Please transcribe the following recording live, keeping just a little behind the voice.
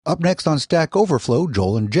Up next on Stack Overflow,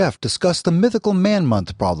 Joel and Jeff discuss the mythical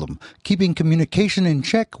man-month problem, keeping communication in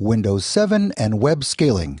check, Windows 7, and web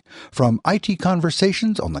scaling. From IT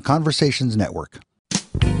Conversations on the Conversations Network.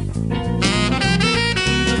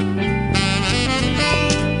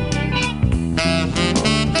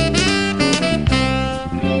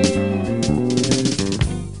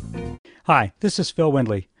 Hi, this is Phil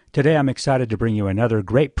Windley. Today I'm excited to bring you another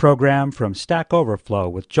great program from Stack Overflow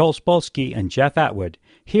with Joel Spolsky and Jeff Atwood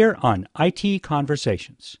here on IT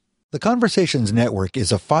Conversations. The Conversations Network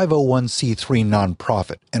is a 501c3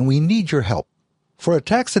 nonprofit, and we need your help. For a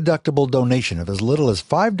tax-deductible donation of as little as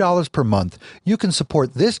 $5 per month, you can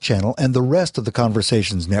support this channel and the rest of the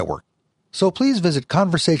Conversations Network. So please visit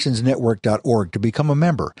conversationsnetwork.org to become a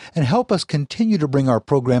member and help us continue to bring our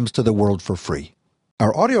programs to the world for free.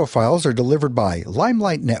 Our audio files are delivered by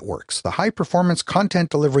Limelight Networks, the high-performance content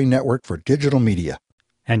delivery network for digital media.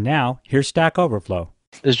 And now, here's Stack Overflow.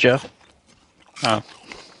 This is Jeff. Well,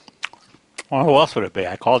 who else would it be?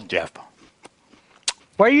 I called Jeff.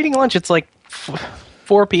 Why are you eating lunch? It's like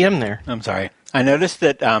 4 p.m. there. I'm sorry. I noticed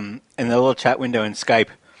that in the little chat window in Skype,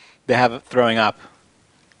 they have it throwing up.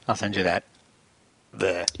 I'll send you that.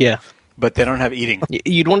 Yeah. But they don't have eating.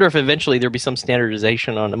 You'd wonder if eventually there'd be some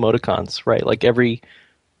standardization on emoticons, right? Like every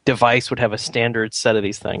device would have a standard set of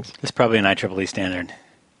these things. It's probably an IEEE standard.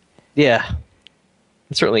 Yeah.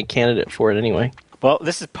 It's certainly a candidate for it anyway. Well,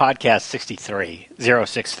 this is podcast 063.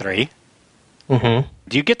 Mm-hmm.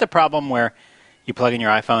 Do you get the problem where you plug in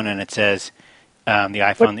your iPhone and it says the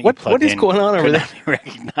iPhone that you plugged in... What is going on over there? Be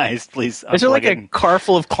recognized, please. Is there like a car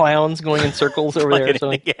full of clowns going in circles over there? Plug it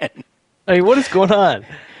in again. I mean, what is going on?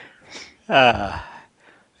 This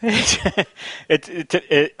is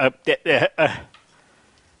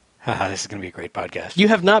going to be a great podcast. You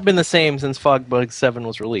have not been the same since FogBug 7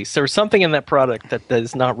 was released. There was something in that product that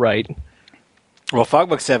is not right. Well,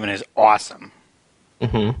 FogBug 7 is awesome.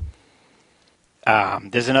 Mm-hmm.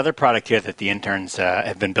 There's another product here that the interns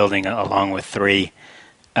have been building along with 3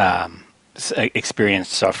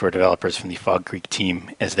 experienced software developers from the Fog Creek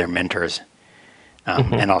team as their mentors,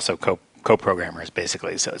 and also co-programmers,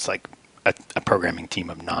 basically. So it's like a programming team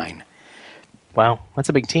of 9. Wow, that's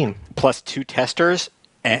a big team. Plus 2 testers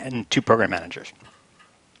and 2 program managers.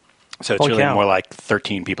 So it's really more like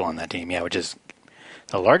 13 people on that team, which is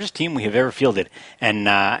the largest team we have ever fielded. And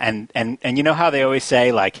you know how they always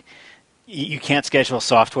say, like, you can't schedule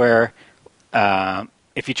software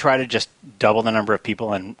if you try to just double the number of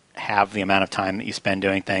people and have the amount of time that you spend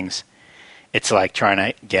doing things. It's like trying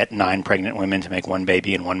to get 9 pregnant women to make 1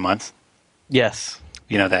 baby in 1 month. Yes.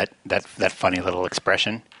 You know that funny little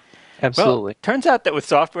expression? Absolutely. Well, turns out that with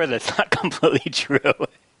software, that's not completely true.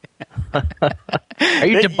 Are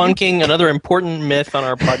you debunking another important myth on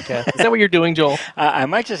our podcast? Is that what you're doing, Joel? I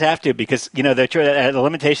might just have to, because the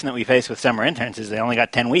limitation that we face with summer interns is they only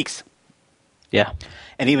got 10 weeks. Yeah.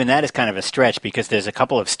 And even that is kind of a stretch, because there's a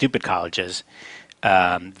couple of stupid colleges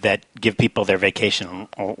that give people their vacation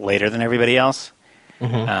later than everybody else.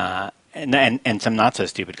 Mm-hmm. And some not so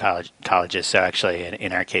stupid colleges. So actually,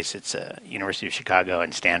 in our case, it's University of Chicago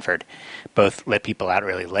and Stanford, both let people out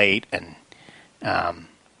really late, and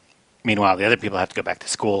meanwhile the other people have to go back to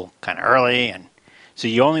school kind of early, and so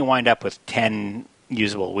you only wind up with 10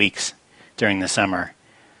 usable weeks during the summer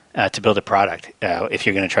to build a product if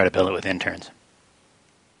you're going to try to build it with interns.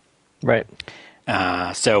 Right.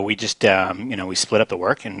 So we just we split up the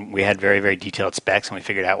work, and we had very, very detailed specs, and we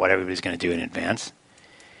figured out what everybody's going to do in advance.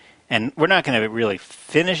 And we're not going to really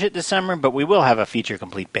finish it this summer, but we will have a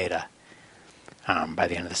feature-complete beta by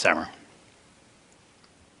the end of the summer.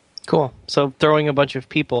 Cool. So throwing a bunch of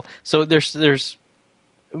people. So there's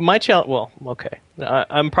my challenge. Well, okay.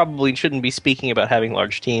 I'm probably shouldn't be speaking about having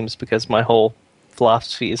large teams, because my whole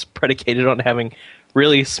philosophy is predicated on having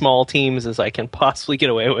really small teams as I can possibly get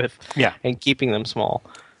away with. Yeah. And keeping them small.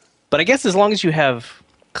 But I guess as long as you have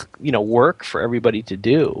work for everybody to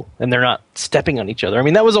do, and they're not stepping on each other. I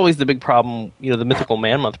mean, that was always the big problem. The mythical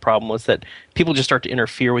man-month problem was that people just start to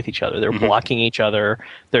interfere with each other. They're blocking each other.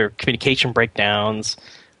 There are communication breakdowns.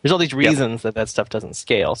 There's all these reasons that stuff doesn't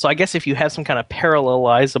scale. So I guess if you have some kind of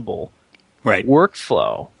parallelizable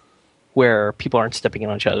workflow where people aren't stepping in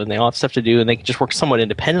on each other and they all have stuff to do and they can just work somewhat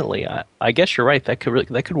independently, I guess you're right. That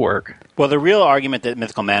could work. Well, the real argument that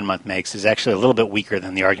Mythical Man Month makes is actually a little bit weaker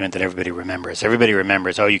than the argument that everybody remembers. Everybody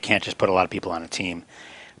remembers, you can't just put a lot of people on a team.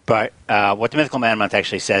 But what the Mythical Man Month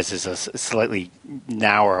actually says is a slightly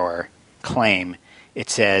narrower claim. It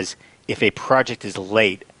says if a project is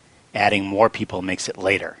late, adding more people makes it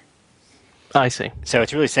later. I see. So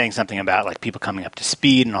it's really saying something about like people coming up to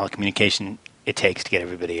speed and all the communication it takes to get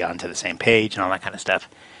everybody onto the same page and all that kind of stuff.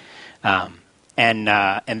 and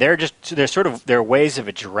there are ways of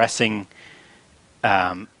addressing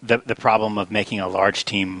the problem of making a large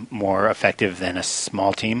team more effective than a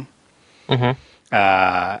small team. Mm-hmm.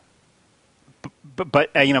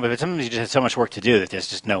 But sometimes you just have so much work to do that there's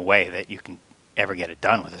just no way that you can ever get it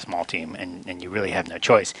done with a small team, and you really have no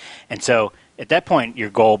choice. And so at that point, your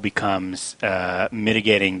goal becomes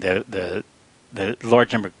mitigating the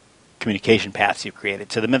large number of communication paths you've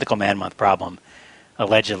created. So the mythical man-month problem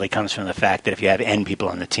allegedly comes from the fact that if you have n people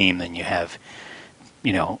on the team, then you have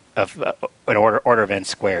an order of n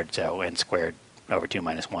squared, so n squared over 2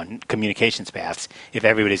 minus 1 communications paths if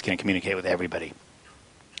everybody's going to communicate with everybody.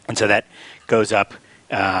 And so that goes up,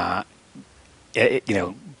 as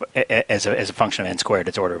a function of n squared,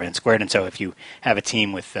 it's order of n squared. And so if you have a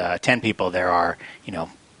team with 10 people, there are,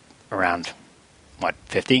 around,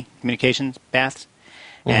 50 communications paths?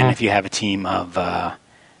 Mm-hmm. And if you have a team of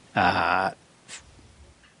half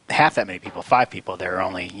that many people, 5 people, there are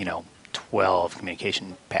only, 12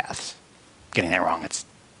 communication paths. Getting that wrong, it's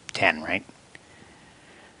 10, right?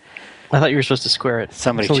 I thought you were supposed to square it.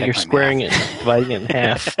 Somebody so check you're my squaring math. it, dividing it in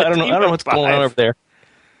half. I don't know what's going on over there.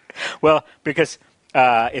 Well, because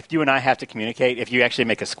if you and I have to communicate, if you actually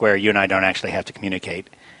make a square, you and I don't actually have to communicate.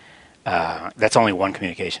 That's only one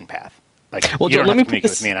communication path. Like, well, you don't let have me to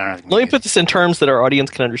communicate with me, and I don't have to let me communicate. put this in terms that our audience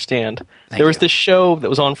can understand. There was this show that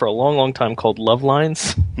was on for a long, long time called Love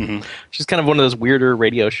Lines, which is kind of one of those weirder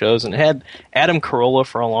radio shows, and it had Adam Carolla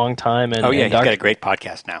for a long time. And, he's got a great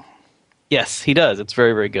podcast now. Yes, he does. It's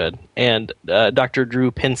very, very good. And Dr.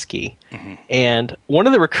 Drew Pinsky. Mm-hmm. And one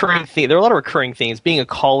of the recurring themes, there are a lot of recurring themes, being a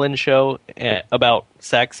call-in show about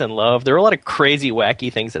sex and love. There were a lot of crazy,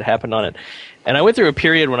 wacky things that happened on it. And I went through a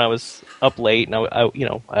period when I was up late, and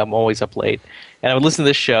I'm always up late. And I would listen to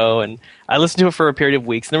this show, and I listened to it for a period of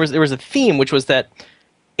weeks. And there was a theme, which was that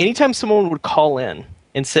anytime someone would call in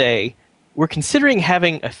and say, "We're considering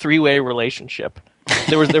having a 3-way relationship,"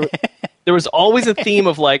 there was always a theme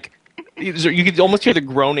of like, you could almost hear the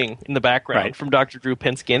groaning in the background from Dr. Drew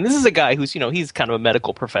Pinsky. And this is a guy who's, he's kind of a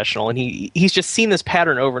medical professional, and he's just seen this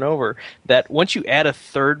pattern over and over that once you add a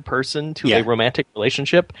third person to a romantic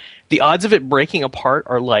relationship, the odds of it breaking apart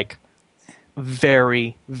are like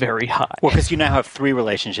very, very high. Well, because you now have 3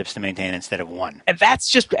 relationships to maintain instead of 1. And that's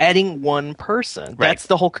just adding one person. Right. That's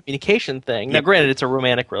the whole communication thing. Now, granted, it's a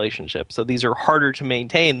romantic relationship, so these are harder to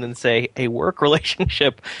maintain than, say, a work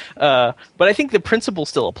relationship. But I think the principle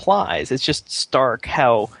still applies. It's just stark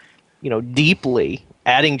how, deeply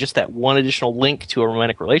adding just that one additional link to a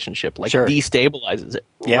romantic relationship destabilizes it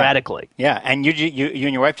radically. Yeah, and you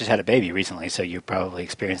and your wife just had a baby recently, so you probably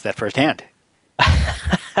experienced that firsthand.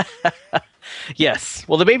 Yes.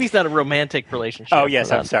 Well, the baby's not a romantic relationship. Oh,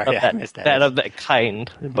 yes. I'm sorry. I missed that. Of that kind.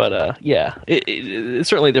 But, it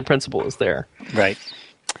certainly the principle is there. Right.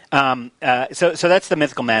 So that's the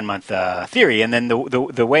mythical man month theory. And then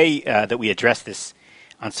the way that we address this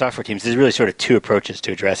on software teams, there's really sort of 2 approaches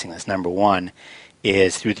to addressing this. Number one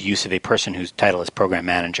is through the use of a person whose title is program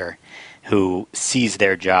manager, who sees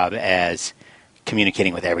their job as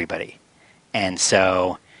communicating with everybody. And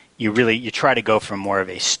so you try to go from more of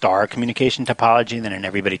a star communication topology than an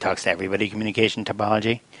everybody talks to everybody communication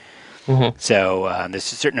topology. Mm-hmm. So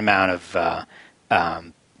there's a certain amount of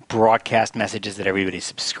broadcast messages that everybody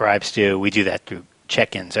subscribes to. We do that through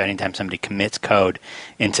check-in. So anytime somebody commits code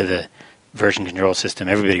into the version control system,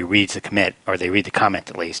 everybody reads the commit, or they read the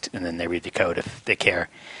comment at least, and then they read the code if they care.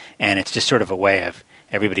 And it's just sort of a way of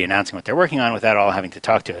everybody announcing what they're working on without all having to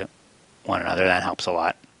talk to one another. That helps a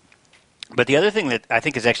lot. But the other thing that I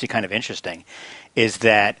think is actually kind of interesting is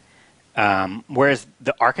that whereas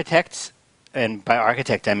the architects, and by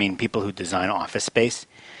architect I mean people who design office space,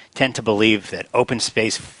 tend to believe that open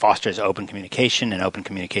space fosters open communication, and open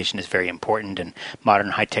communication is very important, and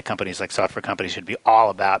modern high-tech companies like software companies should be all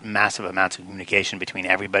about massive amounts of communication between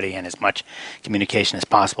everybody and as much communication as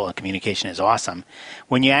possible, and communication is awesome.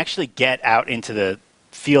 When you actually get out into the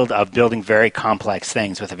field of building very complex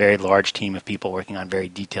things with a very large team of people working on very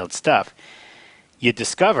detailed stuff, you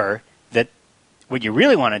discover that what you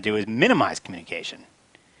really want to do is minimize communication.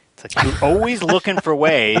 It's like you're always looking for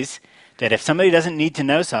ways that if somebody doesn't need to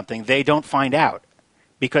know something, they don't find out,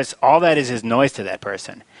 because all that is noise to that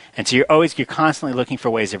person. And so you're constantly looking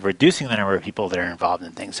for ways of reducing the number of people that are involved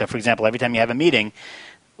in things. So, for example, every time you have a meeting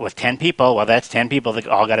with 10 people, well, that's 10 people that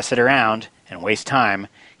all got to sit around and waste time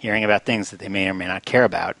hearing about things that they may or may not care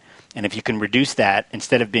about. And if you can reduce that,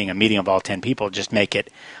 instead of being a meeting of all 10 people, just make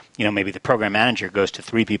it, maybe the program manager goes to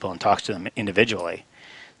 3 people and talks to them individually,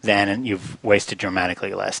 then you've wasted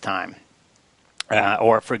dramatically less time.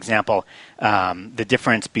 Or, for example, the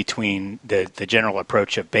difference between the general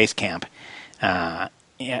approach of Basecamp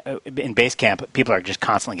in Basecamp, people are just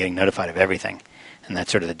constantly getting notified of everything. And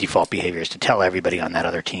that's sort of the default behavior, is to tell everybody on that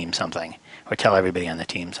other team something, or tell everybody on the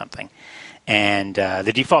team something. And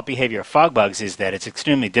the default behavior of FogBugs is that it's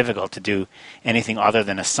extremely difficult to do anything other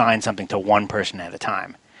than assign something to one person at a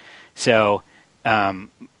time. So,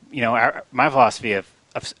 my philosophy of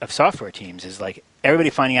software teams is like everybody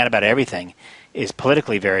finding out about everything is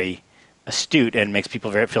politically very astute and makes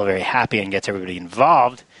people feel very happy and gets everybody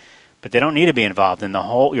involved, but they don't need to be involved. And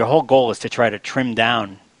your whole goal is to try to trim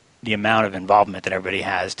down the amount of involvement that everybody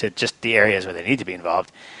has to just the areas where they need to be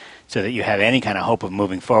involved, so that you have any kind of hope of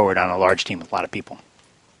moving forward on a large team with a lot of people.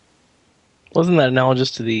 Wasn't that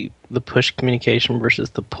analogous to the push communication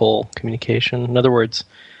versus the pull communication? In other words,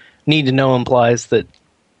 need to know implies that,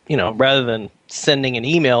 rather than sending an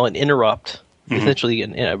email and interrupt, essentially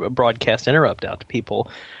a broadcast interrupt out to people,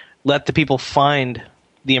 let the people find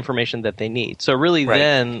the information that they need. So really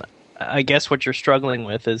then, I guess what you're struggling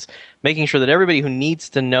with is making sure that everybody who needs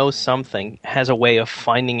to know something has a way of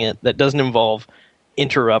finding it that doesn't involve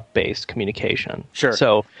interrupt-based communication. Sure.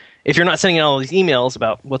 So if you're not sending out all these emails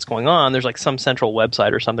about what's going on, there's like some central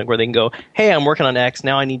website or something where they can go, hey, I'm working on X,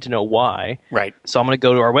 now I need to know Y. Right. So I'm going to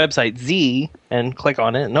go to our website Z and click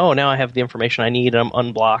on it, and now I have the information I need, and I'm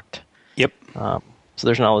unblocked. Yep. So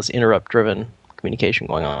there's not all this interrupt-driven communication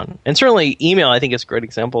going on. And certainly email, I think, is a great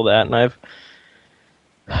example of that, and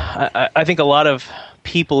I think a lot of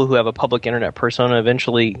people who have a public internet persona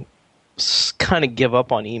eventually kind of give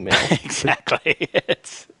up on email. Exactly.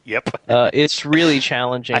 Yep. It's really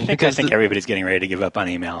challenging. I think everybody's getting ready to give up on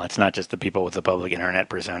email. It's not just the people with the public internet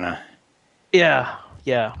persona. Yeah.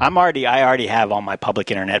 I already have all my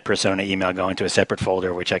public internet persona email going to a separate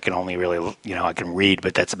folder, which I can only really, I can read,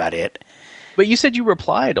 but that's about it. But you said you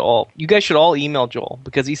replied all. You guys should all email Joel,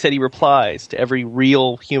 because he said he replies to every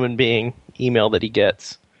real human being email that he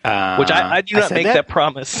gets. Which I do not make that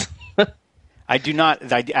promise. I do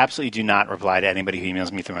not. I absolutely do not reply to anybody who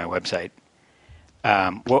emails me through my website.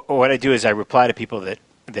 What I do is I reply to people that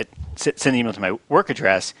send an email to my work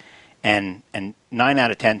address, and 9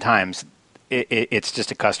 out of 10 times it's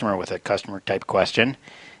just a customer with a customer type question,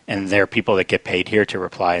 and there are people that get paid here to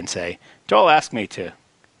reply and say, Joel asked me to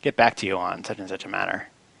get back to you on such and such a matter.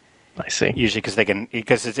 I see. Usually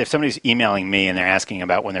because if somebody's emailing me and they're asking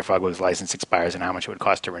about when their FogBugs license expires and how much it would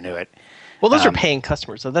cost to renew it. Well, those are paying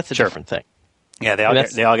customers, so that's a different thing. Yeah,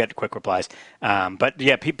 they all get quick replies. But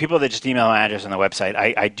yeah, people that just email my address on the website,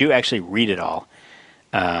 I do actually read it all,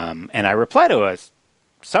 and I reply to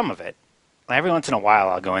some of it. Every once in a while,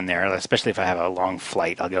 I'll go in there, especially if I have a long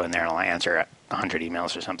flight. I'll go in there and I'll answer 100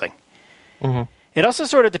 emails or something. Mm-hmm. It also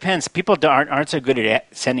sort of depends. People aren't so good at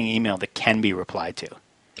sending email that can be replied to.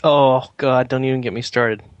 Oh God! Don't even get me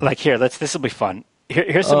started. Like here, this will be fun.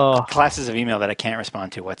 Here's some classes of email that I can't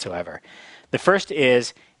respond to whatsoever. The first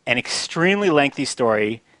is an extremely lengthy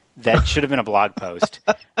story that should have been a blog post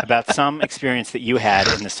about some experience that you had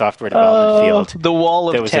in the software development field. The wall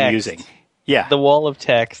of that was text. Amusing. Yeah, the wall of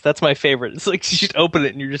text. That's my favorite. It's like you just open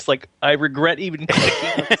it and you're just like, I regret even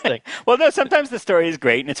clicking on this thing. Well, no, sometimes the story is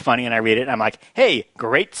great and it's funny, and I read it and I'm like, hey,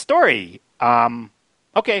 great story.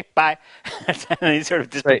 Okay, bye. And he's sort of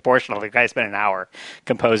disproportional. Right. The guy spent an hour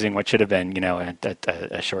composing what should have been,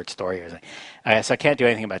 a short story or something. So I can't do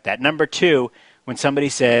anything about that. Number two, when somebody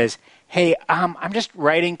says, hey, I'm just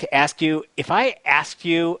writing to ask you, if I asked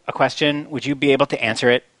you a question, would you be able to answer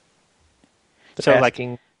it?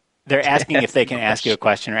 They're asking if they can ask you a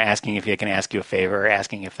question, or asking if they can ask you a favor, or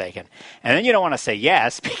asking if they can. And then you don't want to say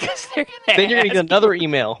yes, because they're going to Then you're going to get another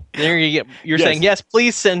email. Then you're saying, yes,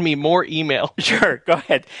 please send me more email. Sure, go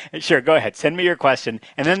ahead. Send me your question.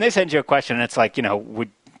 And then they send you a question, and it's like,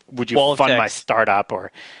 would you fund my startup,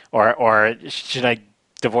 or should I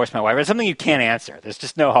divorce my wife? Or something you can't answer. There's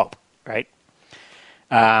just no hope, right?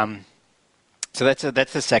 So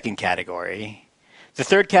that's the second category. The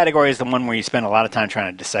third category is the one where you spend a lot of time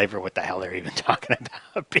trying to decipher what the hell they're even talking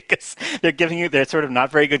about, because they're sort of not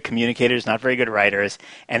very good communicators, not very good writers,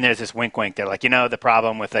 and there's this wink wink. They're like, the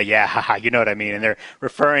problem with haha, you know what I mean? And they're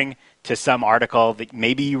referring to some article that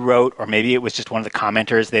maybe you wrote, or maybe it was just one of the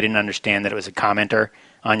commenters. They didn't understand that it was a commenter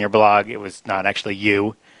on your blog. It was not actually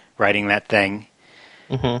you writing that thing.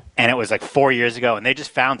 Mm-hmm. And it was like 4 years ago, and they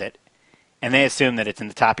just found it, and they assume that it's in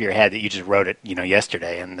the top of your head, that you just wrote it,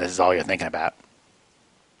 yesterday, and this is all you're thinking about.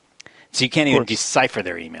 So you can't even decipher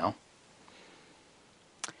their email.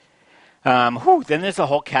 Then there's the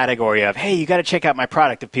whole category of, hey, you got to check out my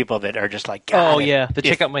product, of people that are just like, God,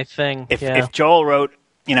 check out my thing. If Joel wrote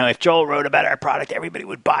about our product, everybody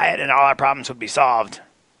would buy it and all our problems would be solved.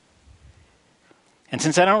 And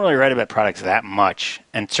since I don't really write about products that much,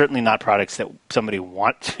 and certainly not products that somebody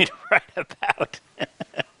wants me to write about,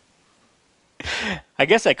 I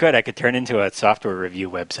guess I could. I could turn into a software review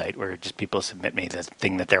website where just people submit me the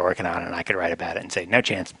thing that they're working on, and I could write about it and say, no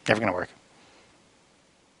chance, never going to work.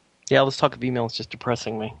 Yeah, all this talk of email is just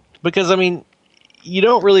depressing me. Because, I mean, you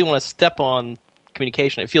don't really want to step on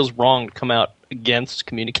communication. It feels wrong to come out against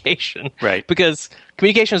communication. Right. Because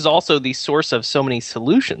communication is also the source of so many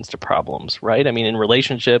solutions to problems, right? I mean, in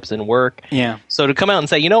relationships, in work. Yeah. So to come out and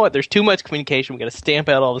say, you know what, there's too much communication, we've got to stamp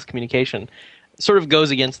out all this communication, sort of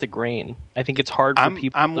goes against the grain. I think it's hard for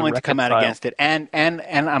people I'm willing to come out against it. And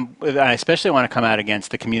I especially want to come out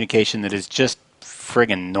against the communication that is just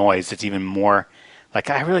friggin' noise. It's even more... Like,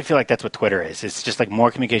 I really feel like that's what Twitter is. It's just like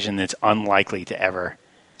more communication that's unlikely to ever...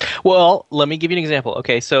 Well, let me give you an example.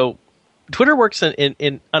 Okay, so Twitter works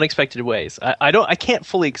in unexpected ways. I can't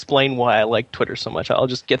fully explain why I like Twitter so much. I'll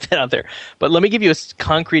just get that out there. But let me give you a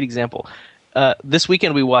concrete example. This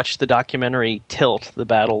weekend we watched the documentary Tilt, The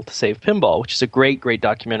Battle to Save Pinball, which is a great, great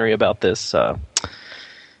documentary about this.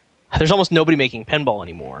 There's almost nobody making pinball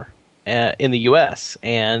anymore in the U.S.,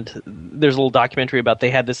 and there's a little documentary about they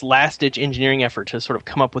had this last-ditch engineering effort to sort of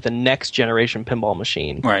come up with a next-generation pinball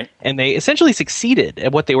machine. Right. And they essentially succeeded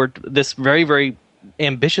at what they were, this very, very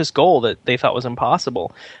ambitious goal that they thought was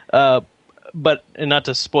impossible. But, and not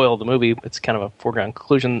to spoil the movie, it's kind of a foregone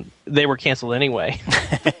conclusion, they were canceled anyway.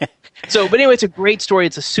 But anyway, it's a great story.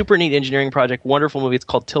 It's a super neat engineering project, wonderful movie. It's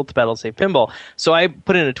called Tilt, The Battle to Save Pinball. So I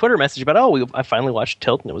put in a Twitter message about, I finally watched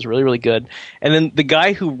Tilt, and it was really, really good. And then the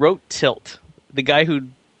guy who wrote Tilt, the guy who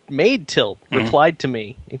made Tilt, replied to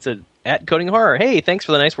me. He said, at Coding Horror, hey, thanks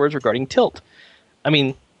for the nice words regarding Tilt. I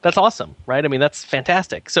mean, that's awesome, right? I mean, that's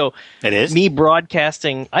fantastic. So it is? Me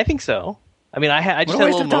broadcasting, I think so. I mean, I just what a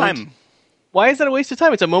had waste a little of moment. time. Why is that a waste of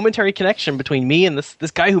time? It's a momentary connection between me and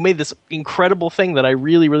this guy who made this incredible thing that I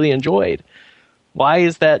really, really enjoyed. Why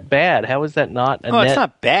is that bad? How is that not a net? It's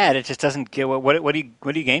not bad. It just doesn't get what do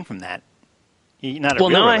you gain from that? Not a well,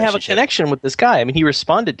 real now I have a connection with this guy. I mean, he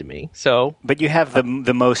responded to me, so. But you have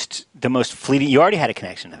the most fleeting. You already had a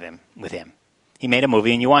connection with him. He made a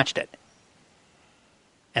movie and you watched it,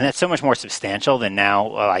 and that's so much more substantial than now.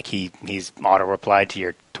 Like he's auto replied to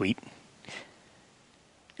your tweet.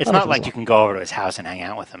 It's not like you can go over to his house and hang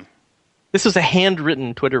out with him. This was a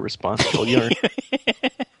handwritten Twitter response. You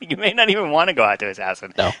may not even want to go out to his house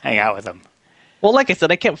and hang out with him. Well, like I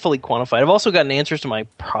said, I can't fully quantify it. I've also gotten answers to my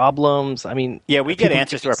problems. I mean, yeah, we get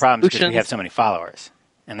answers to our problems because we have so many followers.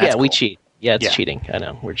 And that's we cool. cheat. Yeah, it's cheating. I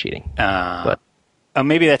know, we're cheating. But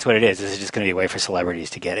maybe that's what it is. This is just going to be a way for celebrities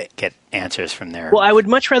to get answers from their... Well, I would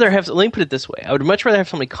much rather have... Let me put it this way. I would much rather have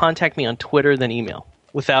somebody contact me on Twitter than email,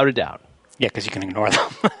 without a doubt. Yeah, because you can ignore them.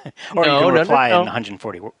 Or you can reply in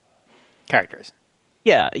 140 characters.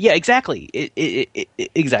 Yeah, exactly.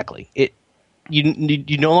 Exactly.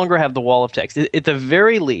 You no longer have the wall of text. At the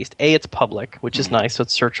very least, it's public, which is nice, so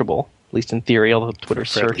it's searchable, at least in theory, although Twitter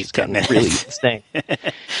search has gotten really insane.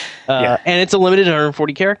 And it's a limited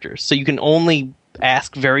 140 characters, so you can only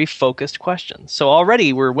ask very focused questions. So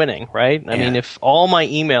already we're winning, right? I mean, if all my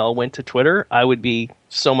email went to Twitter, I would be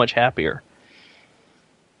so much happier.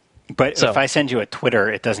 But if I send you a Twitter,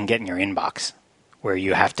 it doesn't get in your inbox, where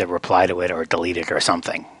you have to reply to it or delete it or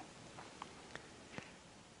something.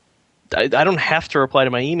 I don't have to reply to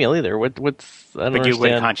my email either. I don't understand. You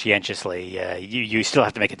would conscientiously. You still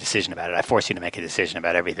have to make a decision about it. I force you to make a decision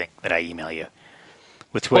about everything that I email you.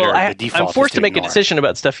 With Twitter, the default I'm forced is to make ignore. a decision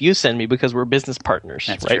about stuff you send me because we're business partners,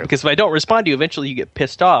 That's right? true. Because if I don't respond to you, eventually you get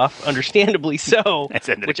pissed off, understandably so, which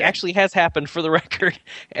again. actually has happened for the record.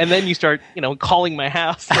 And then you start, calling my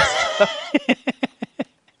house.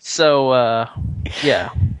 So, yeah.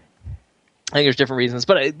 I think there's different reasons.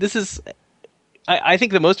 But I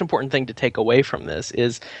think the most important thing to take away from this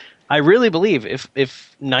is I really believe if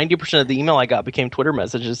 90% of the email I got became Twitter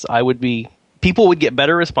messages, people would get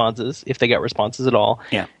better responses if they got responses at all.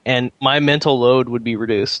 Yeah. And my mental load would be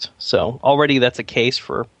reduced. So already that's a case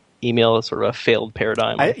for email as sort of a failed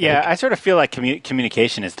paradigm. I sort of feel like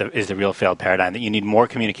communication is the real failed paradigm, that you need more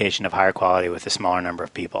communication of higher quality with a smaller number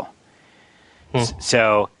of people.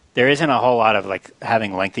 So there isn't a whole lot of like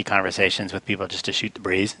having lengthy conversations with people just to shoot the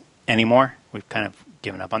breeze anymore. We've kind of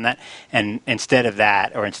given up on that. And instead of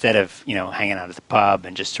that, or instead of hanging out at the pub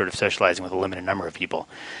and just sort of socializing with a limited number of people,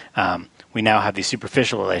 we now have these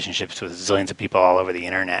superficial relationships with zillions of people all over the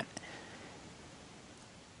internet.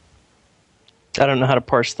 I don't know how to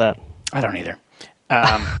parse that. I don't either.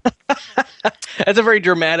 That's a very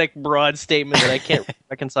dramatic, broad statement that I can't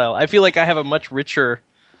reconcile. I feel like I have a much richer...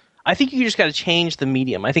 I think you just got to change the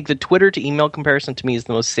medium. I think the Twitter to email comparison to me is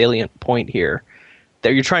the most salient point here.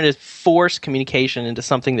 That you're trying to force communication into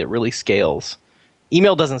something that really scales.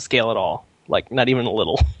 Email doesn't scale at all. like not even a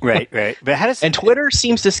little. Right. But how does and Twitter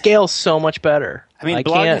seems to scale so much better. I mean,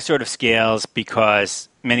 blogging sort of scales because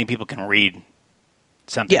many people can read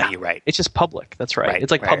something that you write. It's just public. That's right.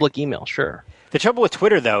 It's like public email. Sure. The trouble with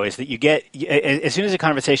Twitter, though, is that you get, as soon as a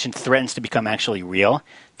conversation threatens to become actually real,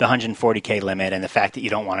 the 140K limit and the fact that you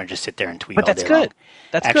don't want to just sit there and tweet all day long. But that's good.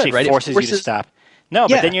 That's actually good, right? Forces you to stop. No,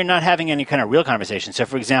 but then you're not having any kind of real conversation. So,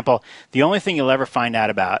 for example, the only thing you'll ever find out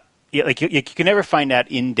about, like you can never find out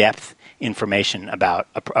in-depth information about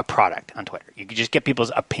a product on Twitter. You can just get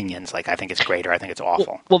people's opinions, like I think it's great or I think it's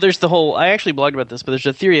awful. Well, there's the whole, I actually blogged about this, but there's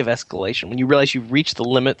a theory of escalation. When you realize you've reached the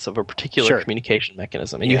limits of a particular communication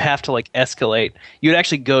mechanism and you have to like escalate, you would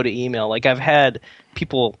actually go to email. Like I've had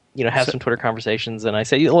people, have some Twitter conversations and I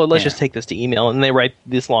say, well, let's just take this to email. And they write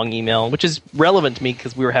this long email, which is relevant to me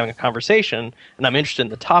because we were having a conversation and I'm interested in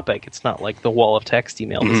the topic. It's not like the wall of text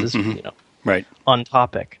email. This is, on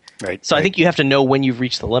topic. Right. So I think you have to know when you've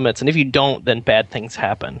reached the limits, and if you don't, then bad things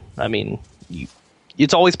happen. I mean,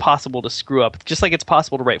 it's always possible to screw up, just like it's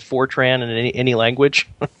possible to write Fortran in any language.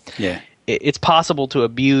 It's possible to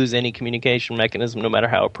abuse any communication mechanism, no matter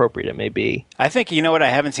how appropriate it may be. I think what I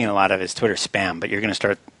haven't seen a lot of is Twitter spam, but you're going to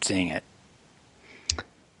start seeing it. I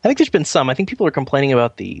think there's been some. I think people are complaining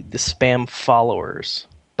about the spam followers,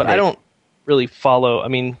 but I don't really follow. I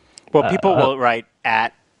mean, well, people will write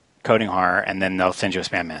at Coding Horror, and then they'll send you a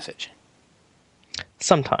spam message.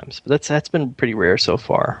 Sometimes, but that's been pretty rare so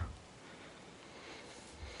far.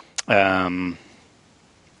 No,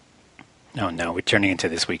 we're turning into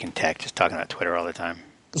This Week in Tech, just talking about Twitter all the time.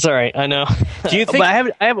 Sorry, I know. Do you think?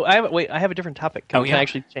 But I have a different topic. Can I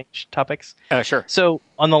actually change topics? Sure. So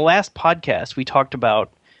on the last podcast, we talked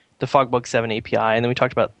about the Fogbug 7 API, and then we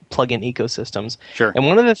talked about plugin ecosystems. Sure. And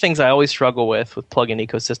one of the things I always struggle with plugin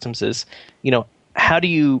ecosystems is, how do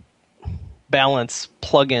you balance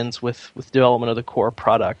plugins with development of the core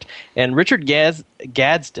product? And Richard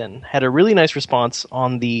Gadsden had a really nice response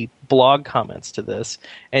on the blog comments to this,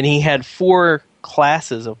 and he had 4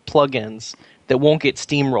 classes of plugins that won't get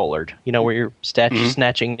steamrollered, where you're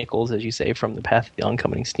snatching nickels, as you say, from the path of the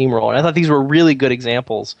oncoming steamroller. And I thought these were really good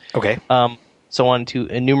examples. Okay. So I wanted to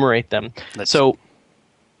enumerate them. So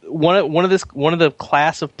one of the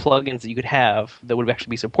class of plugins that you could have that would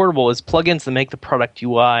actually be supportable is plugins that make the product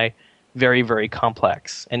UI very, very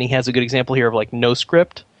complex. And he has a good example here of like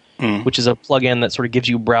NoScript, which is a plugin that sort of gives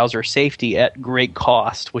you browser safety at great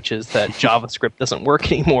cost, which is that JavaScript doesn't work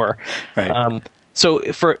anymore. Right. So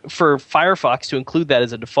for Firefox to include that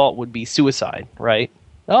as a default would be suicide, right?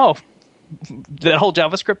 Oh, that whole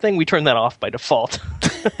JavaScript thing, we turn that off by default.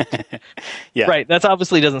 Yeah. Right. That's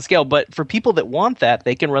obviously doesn't scale. But for people that want that,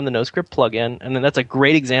 they can run the NoScript plugin, and then that's a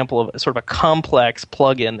great example of sort of a complex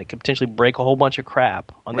plugin that could potentially break a whole bunch of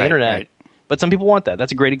crap on the internet. Right. But some people want that.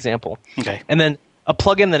 That's a great example. Okay. And then a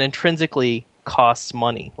plugin that intrinsically costs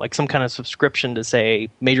money, like some kind of subscription to, say,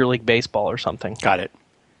 Major League Baseball or something. Got it.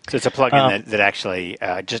 So it's a plugin that actually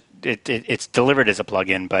it's delivered as a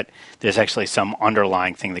plugin, but there's actually some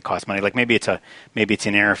underlying thing that costs money. Like maybe it's an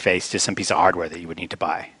interface to some piece of hardware that you would need to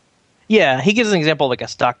buy. Yeah, he gives an example of like a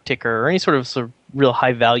stock ticker or any sort of real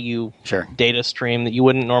high value data stream that you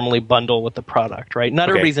wouldn't normally bundle with the product, right? Not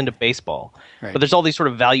everybody's into baseball, but there's all these sort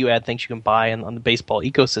of value add things you can buy on the baseball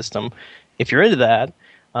ecosystem if you're into that.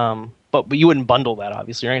 But you wouldn't bundle that,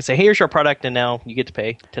 obviously. You're not going to say, hey, here's our product, and now you get to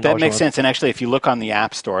pay $10 That makes sense. And actually, if you look on the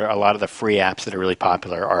App Store, a lot of the free apps that are really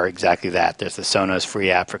popular are exactly that. There's the Sonos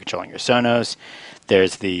free app for controlling your Sonos.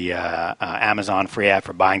 There's the Amazon free app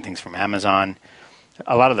for buying things from Amazon.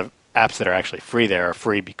 A lot of the apps that are actually free there are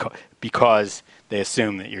free because they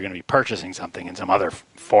assume that you're going to be purchasing something in some other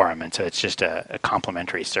forum, and so it's just a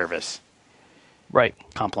complementary service. Right.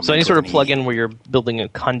 So any sort of plugin where you're building a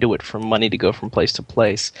conduit for money to go from place to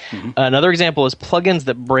place. Another example is plugins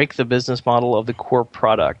that break the business model of the core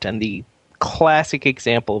product. And the classic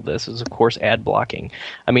example of this is, of course, ad blocking.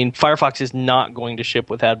 I mean, Firefox is not going to ship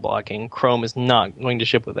with ad blocking. Chrome is not going to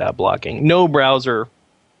ship with ad blocking. No browser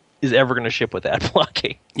is ever going to ship with ad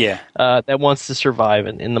blocking. Yeah. That wants to survive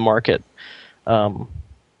in the market. And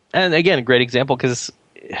again, a great example because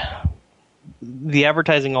the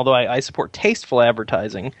advertising, although I support tasteful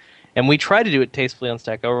advertising, and we try to do it tastefully on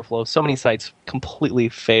Stack Overflow, so many sites completely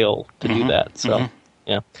fail to do that. So,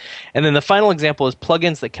 yeah. And then the final example is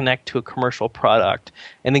plugins that connect to a commercial product.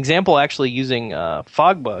 An example actually using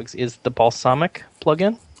Fogbugs is the Balsamiq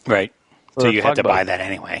plugin. Right. So you have to buy that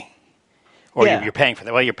anyway. Or you're paying for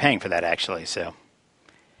that. Well, you're paying for that actually. So.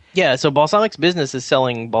 Yeah. So Balsamiq's business is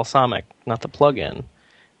selling Balsamiq, not the plugin.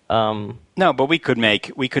 No, but we could make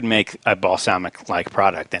a Balsamiq-like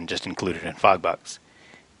product and just include it in Fogbugs.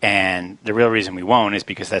 And the real reason we won't is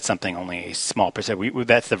because that's something only a small percent.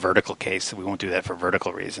 That's the vertical case. We won't do that for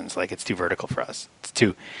vertical reasons. Like, it's too vertical for us.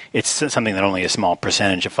 It's something that only a small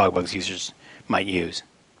percentage of FogBugz users might use.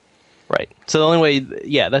 Right. So the only way,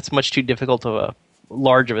 yeah, that's much too difficult of a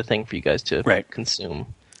large of a thing for you guys to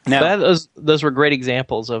consume. Now, those were great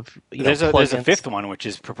examples of there's a fifth one, which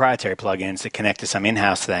is proprietary plugins that connect to some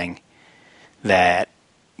in-house thing that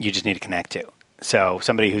you just need to connect to. So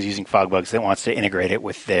somebody who's using FogBugz that wants to integrate it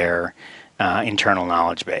with their internal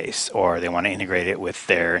knowledge base, or they want to integrate it with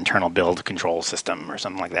their internal build control system or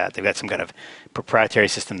something like that. They've got some kind of proprietary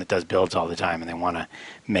system that does builds all the time, and they want to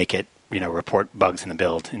make it, report bugs in the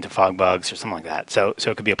build into FogBugz or something like that. So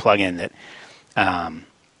it could be a plugin that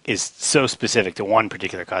is so specific to one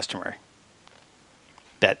particular customer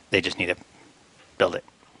that they just need to build it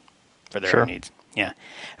for their own needs. Yeah.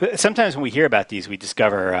 Sometimes when we hear about these, we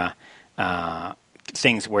discover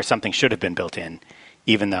things where something should have been built in,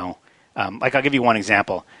 even though, like, I'll give you one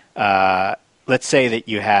example. Let's say that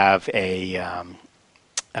you have a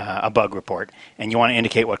bug report, and you want to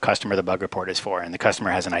indicate what customer the bug report is for, and the customer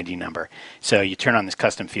has an ID number. So you turn on this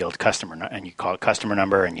custom field, customer, and you call it customer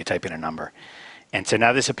number, and you type in a number. And so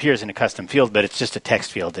now this appears in a custom field, but it's just a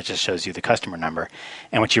text field that just shows you the customer number.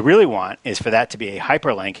 And what you really want is for that to be a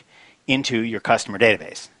hyperlink into your customer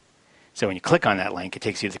database. So when you click on that link, it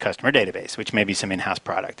takes you to the customer database, which may be some in-house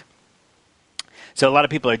product. So a lot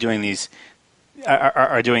of people are doing these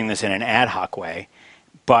are doing this in an ad hoc way.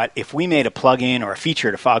 But if we made a plugin or a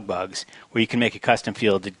feature to FogBugz where you can make a custom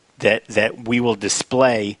field that we will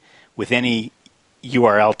display with any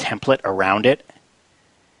URL template around it,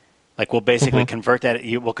 like, we'll basically convert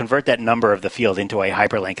that number of the field into a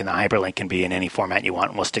hyperlink, and the hyperlink can be in any format you want,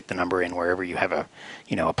 and we'll stick the number in wherever you have a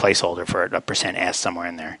placeholder for a %s somewhere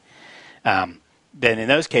in there. Then in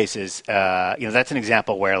those cases, that's an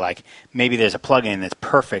example where, like, maybe there's a plugin that's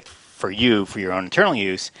perfect for you for your own internal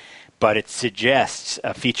use, but it suggests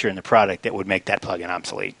a feature in the product that would make that plugin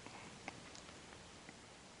obsolete.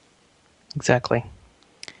 Exactly.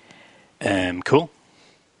 Cool.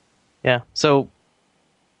 Yeah. So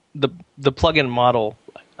the plugin model,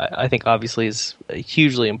 I think, obviously is a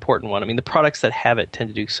hugely important one. I mean, the products that have it tend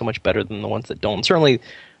to do so much better than the ones that don't. Certainly,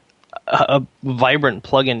 a vibrant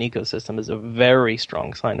plugin ecosystem is a very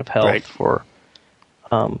strong sign of health for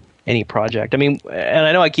any project. I mean, and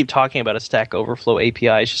I know I keep talking about a Stack Overflow API.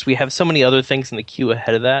 It's just we have so many other things in the queue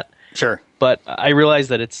ahead of that. Sure. But I realize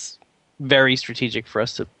that it's very strategic for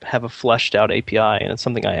us to have a fleshed out API, and it's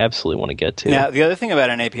something I absolutely want to get to. Now, the other thing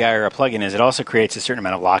about an API or a plugin is it also creates a certain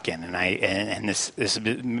amount of lock-in, and this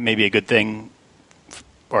may be a good thing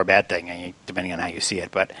or a bad thing, depending on how you see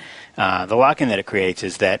it. But the lock-in that it creates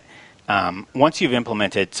is that once you've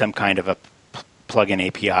implemented some kind of a plugin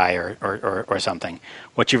API or something,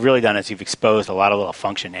 what you've really done is you've exposed a lot of little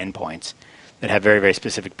function endpoints that have very, very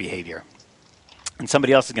specific behavior. And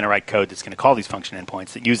somebody else is going to write code that's going to call these function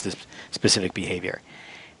endpoints that use this specific behavior.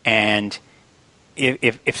 And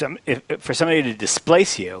if for somebody to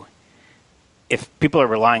displace you, if people are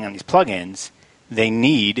relying on these plugins, they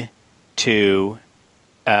need to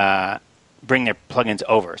bring their plugins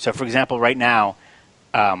over. So, for example, right now,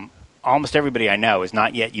 almost everybody I know is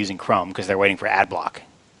not yet using Chrome because they're waiting for ad block.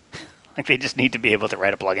 Like, they just need to be able to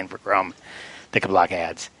write a plugin for Chrome that can block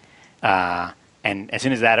ads. And as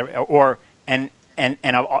soon as that,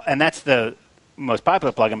 and that's the most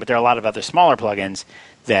popular plugin, but there are a lot of other smaller plugins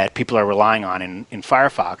that people are relying on in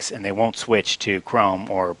Firefox, and they won't switch to Chrome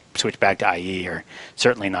or switch back to IE, or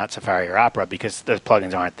certainly not Safari or Opera, because those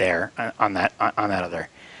plugins aren't there on that other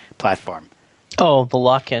platform. Oh, the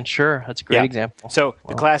lock-in, sure. That's a great example. So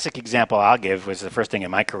the classic example I'll give was the first thing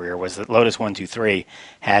in my career was that Lotus 123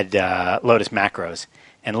 had Lotus macros.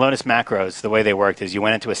 And Lotus macros, the way they worked is you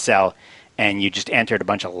went into a cell and you just entered a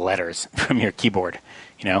bunch of letters from your keyboard,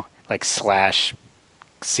 like /CM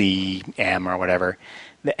or whatever.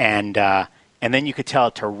 And then you could tell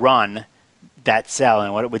it to run that cell,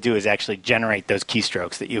 and what it would do is actually generate those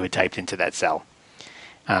keystrokes that you had typed into that cell.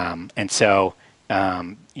 And so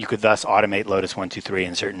you could thus automate Lotus 123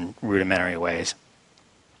 in certain rudimentary ways.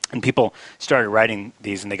 And people started writing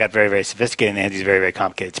these, and they got very, very sophisticated, and they had these very, very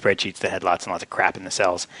complicated spreadsheets that had lots and lots of crap in the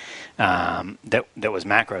cells that was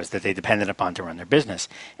macros that they depended upon to run their business.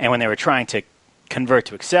 And when they were trying to convert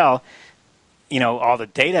to Excel, all the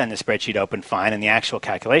data in the spreadsheet opened fine, and the actual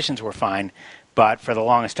calculations were fine, but for the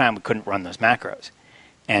longest time, we couldn't run those macros.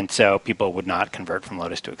 And so people would not convert from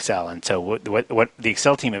Lotus to Excel. And so what the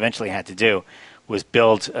Excel team eventually had to do was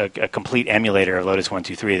build a complete emulator of Lotus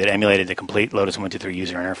 123 that emulated the complete Lotus 123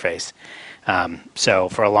 user interface. So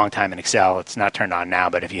for a long time in Excel, it's not turned on now,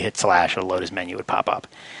 but if you hit / a Lotus menu would pop up.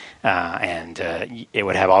 and it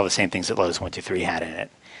would have all the same things that Lotus 123 had in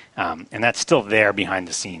it. And that's still there behind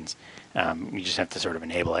the scenes. You just have to sort of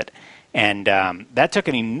enable it. And that took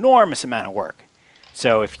an enormous amount of work.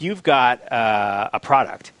 So if you've got a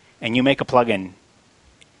product and you make a plugin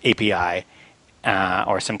API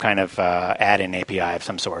or some kind of add-in API of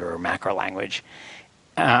some sort or macro language,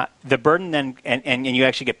 the burden then, and you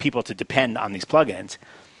actually get people to depend on these plugins,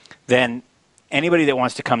 then anybody that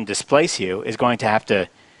wants to come displace you is going to have to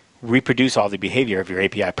reproduce all the behavior of your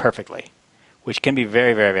API perfectly, which can be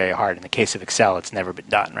very, very, very hard. In the case of Excel, it's never been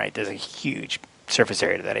done, right? There's a huge surface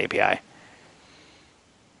area to that API.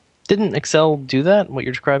 Didn't Excel do that, what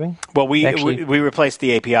you're describing? Well, we replaced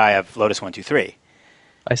the API of Lotus 123.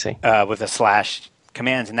 I see. With a slash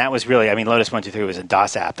commands, and that was really, I mean, Lotus 123 was a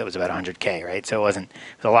DOS app that was about 100K, right? So it was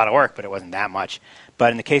a lot of work, but it wasn't that much.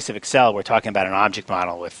 But in the case of Excel, we're talking about an object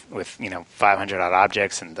model with 500 odd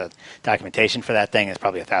objects, and the documentation for that thing is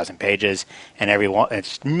probably 1,000 pages, and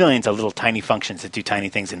it's millions of little tiny functions that do tiny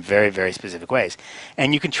things in very, very specific ways.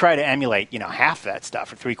 And you can try to emulate, half of that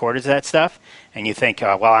stuff or 3/4 of that stuff, and you think,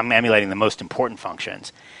 well, I'm emulating the most important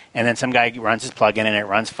functions. And then some guy runs his plugin, and it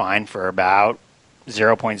runs fine for about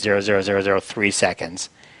 0.00003 seconds,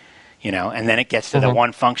 and then it gets to the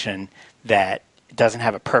one function that doesn't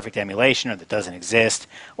have a perfect emulation, or that doesn't exist,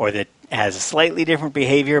 or that has a slightly different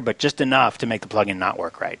behavior, but just enough to make the plugin not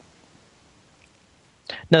work right.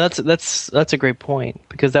 No, that's a great point,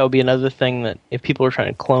 because that would be another thing that if people were trying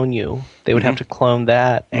to clone you, they would have to clone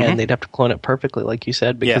that, and they'd have to clone it perfectly, like you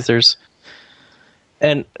said, because there's...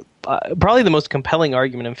 And probably the most compelling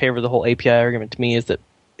argument in favor of the whole API argument to me is that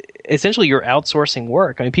essentially you're outsourcing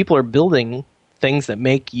work. I mean, people are building things that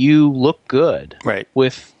make you look good, right,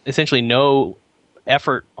 with essentially no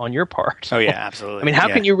effort on your part. Oh yeah, absolutely. I mean, how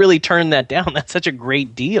can you really turn that down? That's such a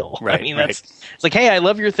great deal. Right. I mean, it's like, hey, I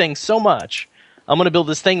love your thing so much. I'm going to build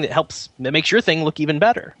this thing that makes your thing look even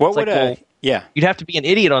better. What would you'd have to be an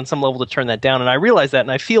idiot on some level to turn that down. And I realize that,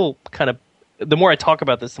 and I feel kind of, the more I talk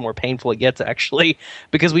about this, the more painful it gets, actually,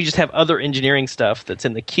 because we just have other engineering stuff that's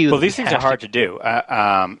in the queue. Well, these things are hard to do.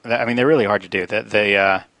 I mean, they're really hard to do.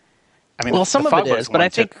 Some of it is, but I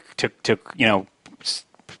think took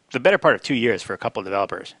the better part of 2 years for a couple of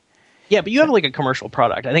developers. Yeah, but you have like a commercial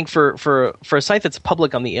product. I think for a site that's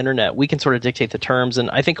public on the internet, we can sort of dictate the terms,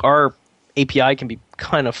 and I think our API can be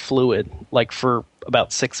kind of fluid, like for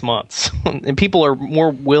about 6 months, and people are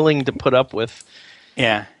more willing to put up with.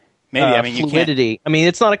 Yeah. Maybe fluidity. You can't... I mean,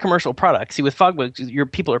 it's not a commercial product. See, with Fogbugs, your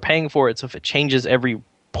people are paying for it, so if it changes every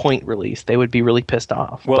point release, they would be really pissed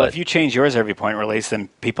off. Well, if you change yours every point release, then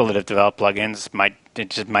people that have developed plugins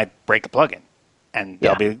might break the plugin, and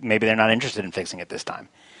maybe they're not interested in fixing it this time.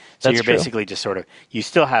 So you're basically just sort of you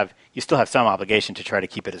still have some obligation to try to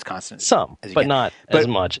keep it as constant as you can. Not as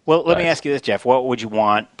much. Well, let me ask you this, Jeff. What would you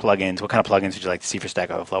want plugins? What kind of plugins would you like to see for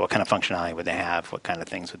Stack Overflow? What kind of functionality would they have? What kind of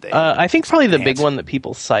things would they? I think probably the big one that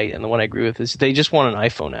people cite, and the one I agree with, is they just want an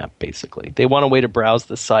iPhone app. Basically, they want a way to browse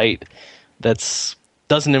the site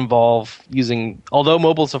doesn't involve using. Although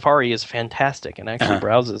mobile Safari is fantastic and actually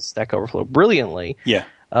browses Stack Overflow brilliantly. Yeah.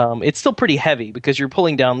 It's still pretty heavy because you're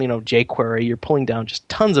pulling down, jQuery. You're pulling down just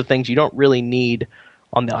tons of things you don't really need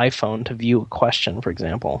on the iPhone to view a question, for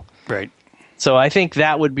example. Right. So I think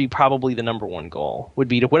that would be probably the number one goal, would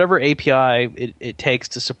be to whatever API it takes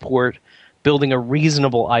to support building a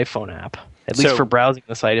reasonable iPhone app, at least for browsing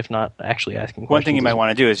the site, if not actually asking questions. One thing you might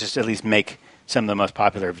want to do is just at least make some of the most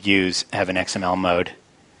popular views have an XML mode,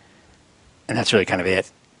 and that's really kind of it.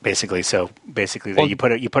 Basically, you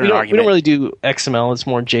put an argument. We don't really do XML; it's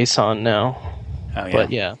more JSON now. Oh yeah.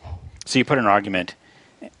 But yeah. So you put an argument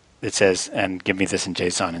that says, "And give me this in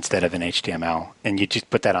JSON instead of in HTML," and you just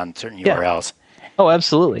put that on certain URLs. Oh,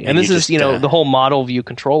 absolutely. And this is the whole model view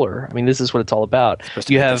controller. I mean, this is what it's all about.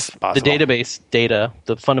 You have the database data,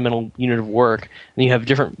 the fundamental unit of work, and you have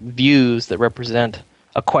different views that represent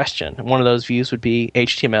a question. And one of those views would be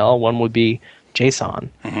HTML. One would be JSON.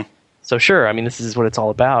 Mm-hmm. So sure, I mean, this is what it's all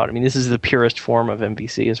about. I mean, this is the purest form of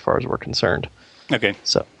MVC as far as we're concerned. Okay.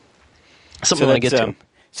 So something I get to.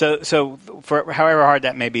 So for however hard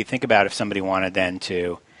that may be, think about if somebody wanted then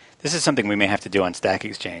to. This is something we may have to do on Stack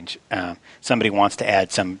Exchange. Somebody wants to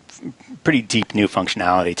add some pretty deep new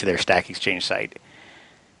functionality to their Stack Exchange site.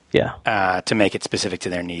 Yeah. To make it specific to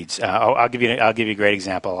their needs. I'll give you a great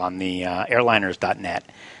example on the airliners.net,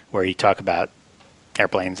 where you talk about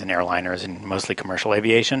airplanes and airliners and mostly commercial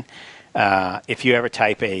aviation. If you ever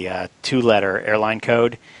type a 2-letter airline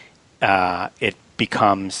code, it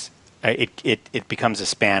becomes a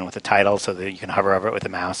span with a title, so that you can hover over it with a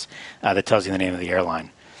mouse that tells you the name of the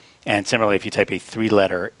airline. And similarly, if you type a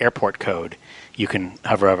 3-letter airport code, you can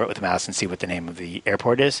hover over it with a mouse and see what the name of the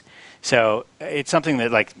airport is. So it's something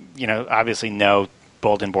that, like, obviously no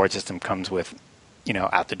bulletin board system comes with,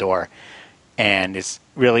 out the door. And it's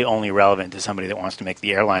really only relevant to somebody that wants to make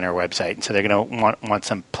the airliner website. And so they're going to want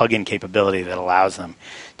some plug-in capability that allows them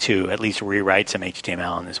to at least rewrite some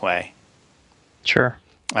HTML in this way. Sure.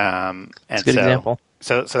 And that's a good example.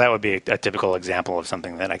 So that would be a typical example of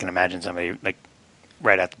something that I can imagine somebody like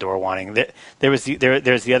right out the door wanting. There's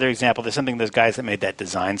the other example. There's something, those guys that made that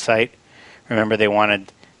design site. Remember, they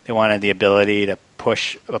wanted the ability to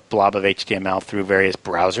push a blob of HTML through various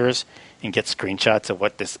browsers and get screenshots of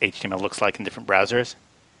what this HTML looks like in different browsers.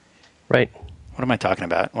 Right. What am I talking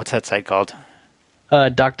about? What's that site called?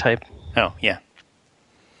 DocType. Oh, yeah.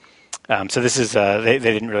 So this is they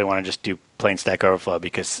didn't really want to just do plain Stack Overflow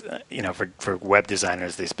because for web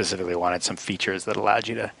designers they specifically wanted some features that allowed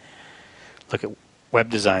you to look at web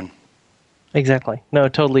design. Exactly. No,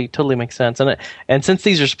 totally makes sense. And since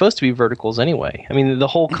these are supposed to be verticals anyway, I mean, the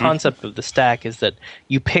whole concept of the stack is that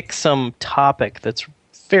you pick some topic that's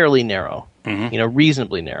fairly narrow,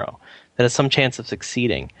 reasonably narrow, that has some chance of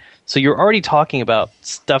succeeding. So you're already talking about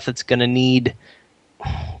stuff that's going to need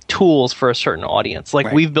tools for a certain audience.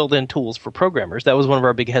 Like, we've built in tools for programmers. That was one of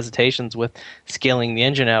our big hesitations with scaling the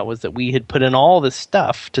engine out, was that we had put in all this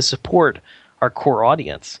stuff to support our core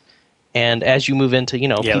audience. And as you move into,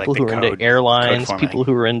 people who are into airlines, people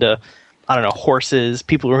who are into, horses,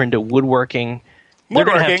 people who are into woodworking, they're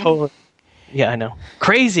going to have totally. Yeah, I know.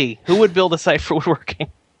 Crazy. Who would build a site for woodworking?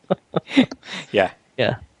 Yeah.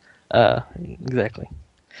 Yeah. Exactly.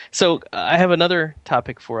 So I have another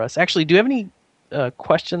topic for us. Actually, do you have any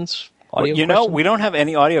questions? Audio questions? We don't have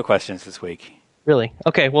any audio questions this week. Really?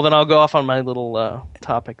 Okay. Well, then I'll go off on my little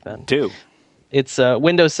topic then. Do. It's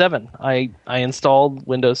Windows 7. I installed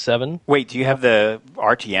Windows 7. Wait, do you have the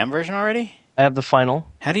RTM version already? I have the final.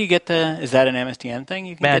 How do you get is that an MSDN thing?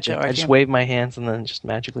 You can Magic. Get I just wave my hands and then just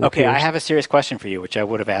magically Okay, appears. I have a serious question for you, which I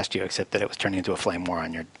would have asked you, except that it was turning into a flame war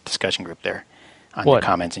on your discussion group there, on your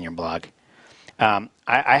comments in your blog. I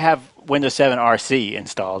have Windows 7 RC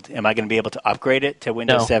installed. Am I going to be able to upgrade it to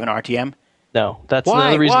Windows 7 RTM? No, that's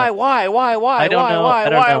another reason. Why? I don't know.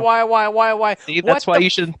 Why? See, that's why you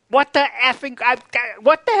should. What the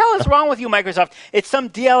what the hell is wrong with you, Microsoft? It's some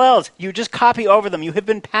DLLs. You just copy over them. You have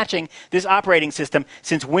been patching this operating system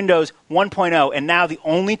since Windows 1.0, and now the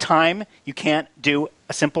only time you can't do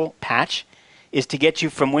a simple patch is to get you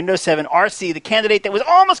from Windows 7 RC, the candidate that was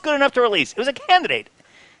almost good enough to release. It was a candidate.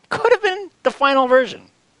 Could have been the final version.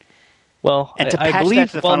 Well, and to I patch believe, that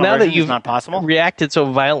to the final now version that you've is not possible. Reacted so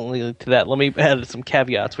violently to that, let me add some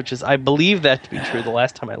caveats, which is I believe that to be true the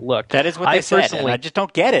last time I looked. That is what they said, and I just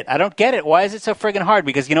don't get it. I don't get it. Why is it so friggin' hard?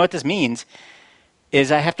 Because you know what this means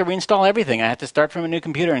is I have to reinstall everything. I have to start from a new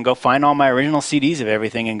computer and go find all my original CDs of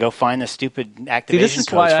everything and go find the stupid activation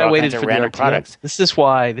codes for all kinds of random products. This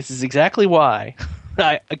is exactly why.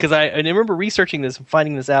 Because I remember researching this and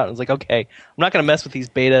finding this out, and I was like, okay, I'm not going to mess with these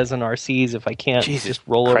betas and RCs if I can't just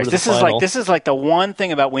roll over to the final. This is like the one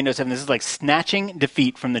thing about Windows 7. This is like snatching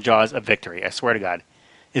defeat from the jaws of victory. I swear to God,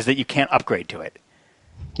 is that you can't upgrade to it.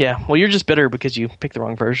 Yeah, well, you're just bitter because you picked the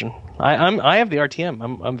wrong version. I have the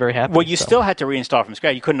RTM. I'm very happy. Well, you still had to reinstall from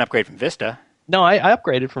scratch. You couldn't upgrade from Vista. No, I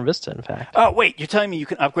upgraded from Vista, in fact. Oh, wait, you're telling me you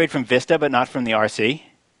can upgrade from Vista but not from the RC?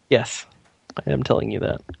 Yes, I am telling you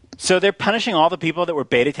that. So they're punishing all the people that were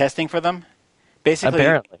beta testing for them? Basically.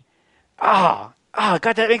 Apparently. Oh,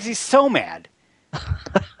 God, that makes me so mad.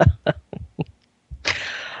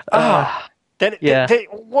 It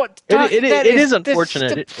is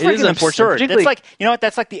unfortunate. It is unfortunate. It's like, you know what?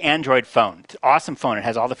 That's like the Android phone. It's an awesome phone. It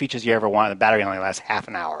has all the features you ever want. The battery only lasts half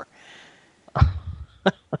an hour.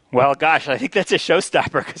 Well, gosh, I think that's a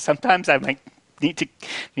showstopper because sometimes I might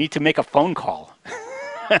need to make a phone call.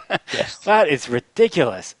 Yes. That is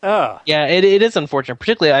ridiculous. Oh. Yeah, it is unfortunate.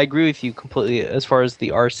 Particularly, I agree with you completely as far as the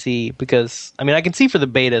RC because, I mean, I can see for the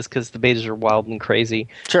betas because the betas are wild and crazy.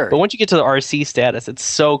 Sure. But once you get to the RC status, it's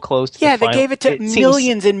so close to the final. Yeah, they gave it to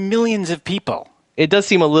millions and millions of people. It does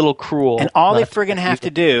seem a little cruel. And all they friggin' have to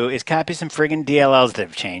do is copy some friggin' DLLs that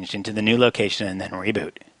have changed into the new location and then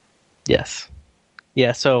reboot. Yes.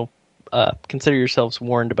 Yeah, so consider yourselves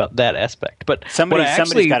warned about that aspect. But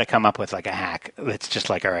somebody's got to come up with like a hack that's just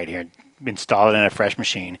like, all right, here, install it in a fresh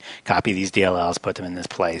machine, copy these DLLs, put them in this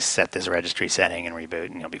place, set this registry setting, and reboot,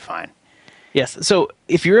 and you'll be fine. Yes. So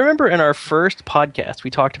if you remember in our first podcast, we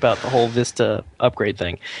talked about the whole Vista upgrade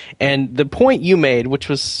thing. And the point you made, which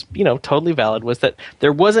was, totally valid, was that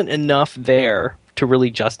there wasn't enough there to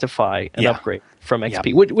really justify an upgrade. from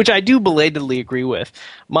XP, which I do belatedly agree with.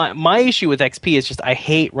 My issue with XP is just I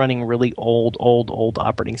hate running really old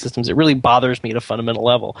operating systems. It really bothers me at a fundamental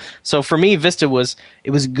level. So for me, Vista was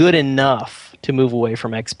good enough to move away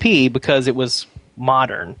from XP because it was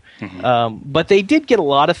modern. But they did get a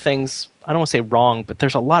lot of things, I don't want to say wrong, but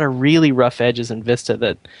there's a lot of really rough edges in Vista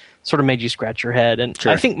that sort of made you scratch your head. And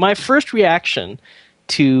I think my first reaction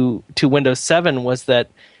to Windows 7 was that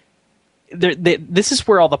this is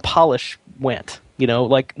where all the polish went.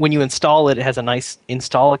 Like when you install it, it has a nice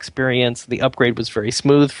install experience. The upgrade was very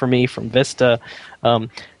smooth for me from Vista.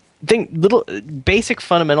 Little basic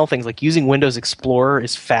fundamental things like using Windows Explorer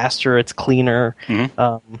is faster, it's cleaner.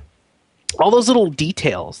 All those little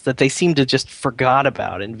details that they seem to just forgot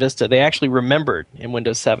about in Vista, they actually remembered in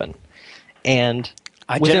Windows 7. And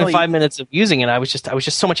within 5 minutes of using it, I was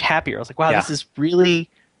just so much happier. I was like, wow, this is really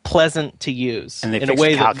pleasant to use in a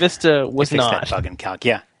way that Vista was not. That bug in Calc,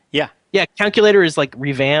 yeah. Calculator is like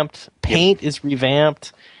revamped. Paint is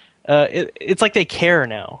revamped. It's like they care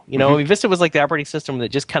now. I mean, Vista was like the operating system that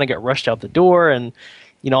just kind of got rushed out the door, and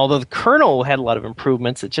although the kernel had a lot of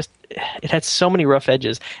improvements, it had so many rough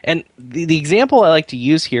edges. And the example I like to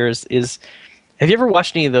use here is have you ever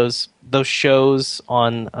watched any of those shows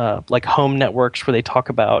on like home networks where they talk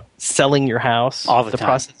about selling your house all the time?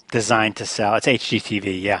 Process? Designed to sell. It's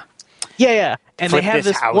HGTV, yeah. Yeah. And Flip they have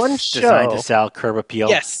this house, one show. Designed to sell, curb appeal.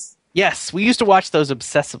 Yes. We used to watch those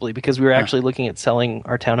obsessively because we were actually looking at selling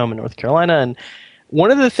our townhome in North Carolina. And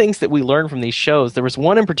one of the things that we learned from these shows, there was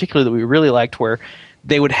one in particular that we really liked where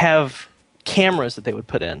they would have cameras that they would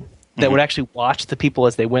put in that would actually watch the people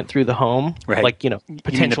as they went through the home. Right. Like,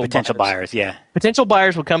 potential buyers, yeah. Potential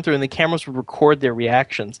buyers would come through and the cameras would record their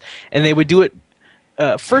reactions. And they would do it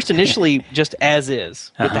first initially just as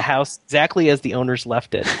is, with the house exactly as the owners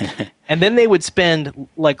left it. And then they would spend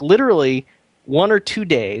like literally 1 or 2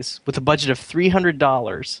 days with a budget of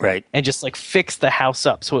 $300 and just like fix the house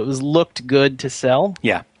up so it looked good to sell.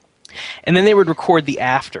 Yeah. And then they would record the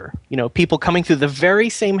after, people coming through the very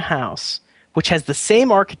same house, which has the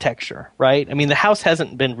same architecture, right? I mean, the house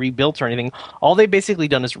hasn't been rebuilt or anything. All they've basically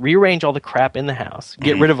done is rearrange all the crap in the house,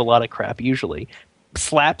 get rid of a lot of crap usually,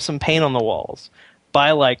 slap some paint on the walls,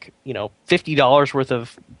 buy like, $50 worth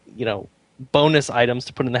of, bonus items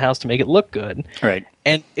to put in the house to make it look good. Right.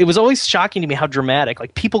 And it was always shocking to me how dramatic,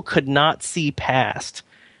 like people could not see past,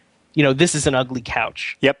 this is an ugly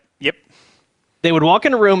couch. Yep. They would walk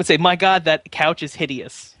in a room and say, my God, that couch is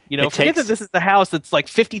hideous. Forget that this is the house that's like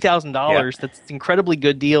 $50,000. That's an incredibly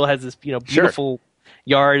good deal, has this, beautiful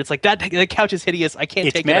yard. It's like, that couch is hideous. I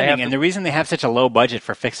can't take it. And the reason they have such a low budget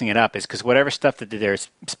for fixing it up is because whatever stuff that they're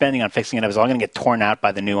spending on fixing it up is all going to get torn out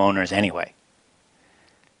by the new owners anyway.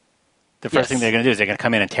 The first thing they're going to do is they're going to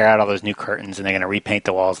come in and tear out all those new curtains, and they're going to repaint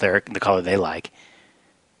the walls the color they like.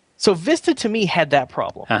 So Vista, to me, had that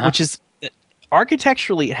problem, which is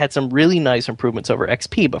architecturally it had some really nice improvements over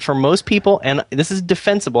XP. But for most people, and this is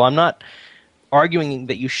defensible, I'm not arguing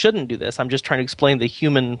that you shouldn't do this. I'm just trying to explain the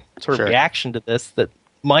human sort of reaction to this, that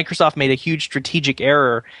Microsoft made a huge strategic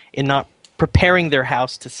error in not preparing their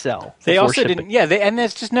house to sell. They also didn't, and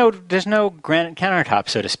there's no granite countertop,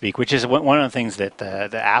 so to speak, which is one of the things that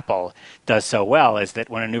the Apple does so well, is that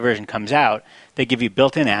when a new version comes out, they give you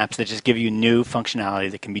built-in apps that just give you new functionality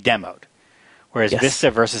that can be demoed. Whereas Vista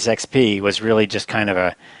versus XP was really just kind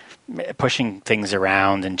of pushing things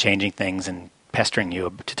around and changing things and pestering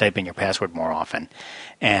you to type in your password more often.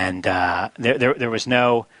 And there was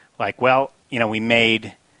no like, we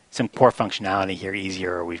made some core functionality here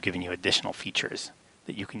easier, or we've given you additional features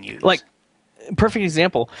that you can use. Like, perfect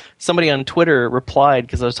example, somebody on Twitter replied,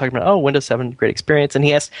 because I was talking about, Windows 7, great experience, and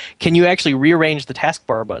he asked, can you actually rearrange the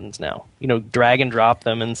taskbar buttons now? Drag and drop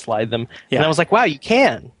them and slide them. Yeah. And I was like, wow, you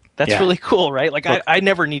can. That's really cool, right? Like, I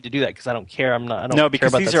never need to do that because I don't care. I don't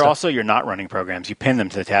because care about these are also your not running programs. You pin them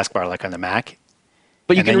to the taskbar like on the Mac.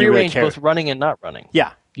 But you can rearrange both running and not running.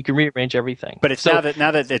 Yeah. You can rearrange everything. But it's now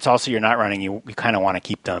that it's also you're not running, you kind of want to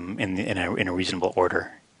keep them in a reasonable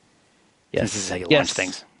order. Yes. This is how you launch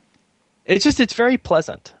things. It's very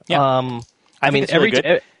pleasant. Yeah. I mean, it's really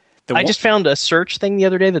good. I just found a search thing the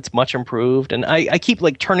other day that's much improved, and I keep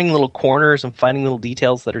like turning little corners and finding little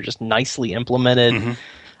details that are just nicely implemented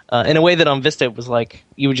in a way that on Vista it was like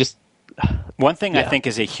you would just. One thing I think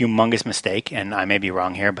is a humongous mistake, and I may be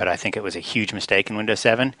wrong here, but I think it was a huge mistake in Windows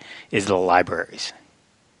 7, is the libraries.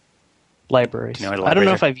 Libraries. Do you know what libraries I don't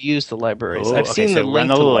know if I've used the libraries. I've seen the link run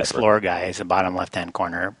the to little the Explorer guy is the bottom left-hand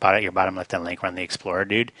corner. Your bottom left-hand link, run the Explorer,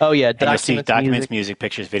 dude. Oh, yeah. And you'll see documents, music,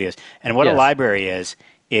 pictures, videos. And what a library is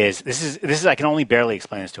is this is I can only barely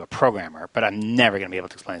explain this to a programmer, but I'm never going to be able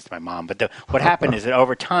to explain this to my mom. But what happened is that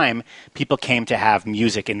over time, people came to have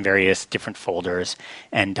music in various different folders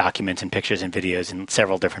and documents and pictures and videos in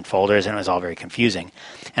several different folders, and it was all very confusing.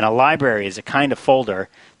 And a library is a kind of folder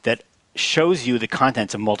that shows you the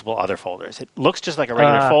contents of multiple other folders. It looks just like a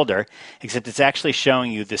regular folder, except it's actually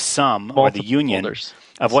showing you the sum or the union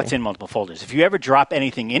of what's in multiple folders. If you ever drop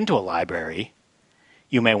anything into a library,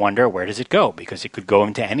 you may wonder, where does it go? Because it could go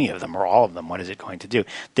into any of them or all of them. What is it going to do?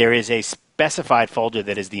 There is a specified folder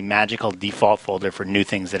that is the magical default folder for new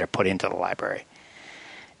things that are put into the library.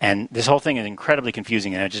 And this whole thing is incredibly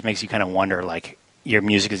confusing, and it just makes you kind of wonder, like, your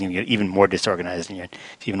music is going to get even more disorganized, and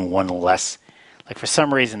it's even one less. Like, for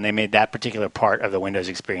some reason, they made that particular part of the Windows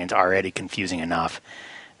experience already confusing enough.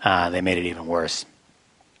 They made it even worse.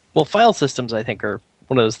 Well, file systems, I think, are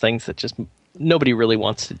one of those things that just nobody really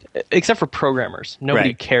wants to, except for programmers.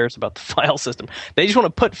 Nobody cares about the file system. They just want to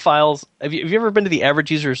put files. Have you ever been to the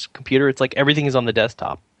average user's computer? It's like everything is on the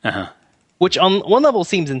desktop. Which on one level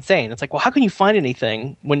seems insane. It's like, well, how can you find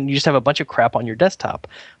anything when you just have a bunch of crap on your desktop?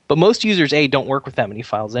 But most users, A, don't work with that many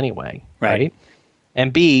files anyway, right?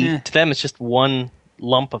 And B, to them, it's just one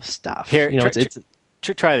lump of stuff. Here,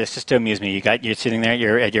 try this just to amuse me. You're sitting there.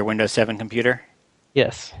 You're at your Windows 7 computer.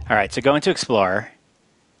 Yes. All right. So go into Explorer.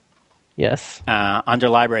 Yes. Under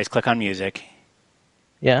Libraries, click on Music.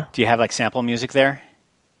 Yeah. Do you have like sample music there?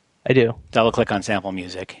 I do. Double click on sample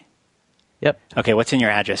music. Yep. Okay, what's in your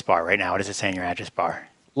address bar right now? What does it say in your address bar?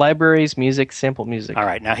 Libraries, music, sample music. All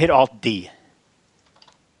right, now hit Alt-D.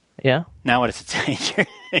 Yeah. Now what does it say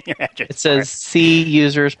in your address bar? It says C,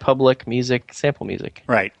 users, public, music, sample music.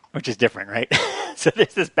 Right, which is different, right? So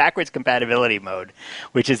there's this backwards compatibility mode,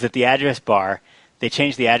 which is that the address bar, they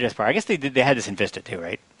changed the address bar. I guess they had this in Vista too,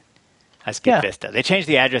 right? I skipped Vista. They changed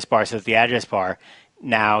the address bar so that the address bar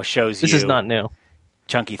now shows This is not new.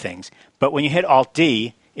 Chunky things. But when you hit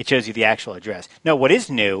Alt-D, it shows you the actual address. No, what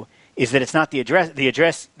is new is that it's not the address. The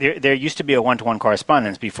address, there used to be a one-to-one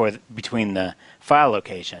correspondence between the file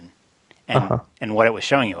location and what it was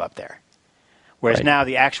showing you up there. Whereas now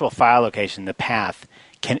the actual file location, the path,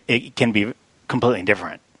 can be completely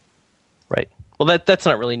different. Right. Well, that's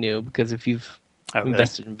not really new, because if you've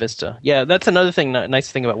invested in Vista. Yeah, that's another thing,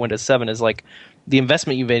 nice thing about Windows 7 is like the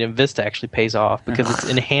investment you made in Vista actually pays off, because it's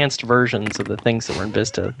enhanced versions of the things that were in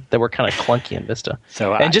Vista that were kind of clunky in Vista.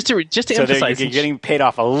 So, and just to emphasize, you're getting paid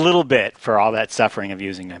off a little bit for all that suffering of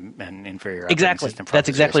using an inferior operating system. That's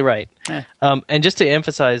exactly right. And just to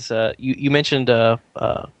emphasize, you mentioned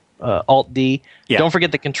Alt-D. Yeah. Don't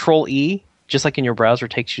forget the Control-E, just like in your browser,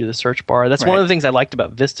 takes you to the search bar. That's one of the things I liked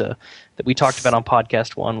about Vista that we talked about on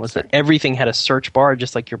Podcast 1, was that everything had a search bar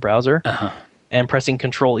just like your browser. And pressing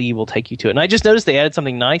Control-E will take you to it. And I just noticed they added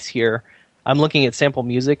something nice here. I'm looking at sample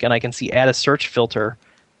music, and I can see add a search filter,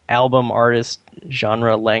 album, artist,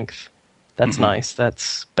 genre, length. That's nice.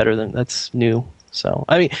 That's new. So,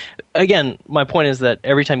 I mean, again, my point is that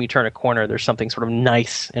every time you turn a corner, there's something sort of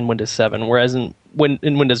nice in Windows 7, whereas in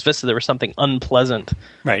Windows Vista, there was something unpleasant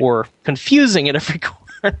or confusing at every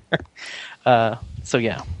corner. So,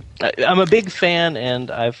 yeah. I'm a big fan, and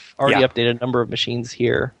I've already updated a number of machines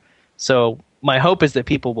here. So my hope is that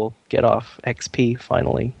people will get off XP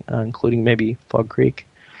finally, including maybe Fog Creek.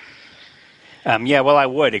 Well, I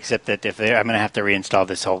would, except that I'm going to have to reinstall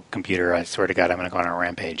this whole computer. I swear to God, I'm going to go on a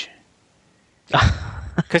rampage.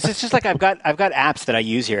 Because it's just like I've got apps that I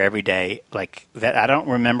use here every day, like that I don't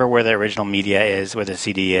remember where the original media is, where the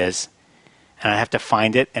CD is, and I have to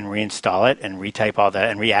find it and reinstall it and retype all that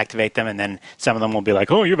and reactivate them, and then some of them will be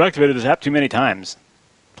like, "Oh, you've activated this app too many times.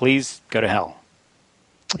 Please go to hell."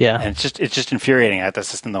 Yeah, and it's just infuriating. I have the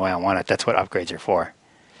system the way I want it. That's what upgrades are for.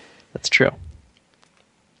 That's true.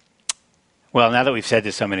 Well, now that we've said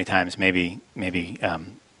this so many times, maybe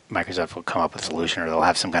Microsoft will come up with a solution, or they'll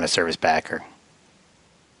have some kind of service back. Or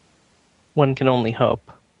one can only hope.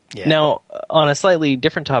 Yeah. Now, on a slightly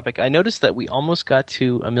different topic, I noticed that we almost got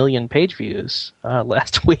to 1 million page views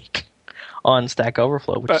last week on Stack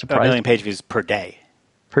Overflow, which surprised me. 1 million page views per day.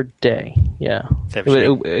 Per day, yeah.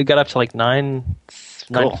 It got up to like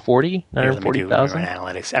 940,000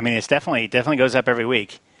 analytics. I mean, it's definitely goes up every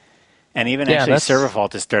week, and even actually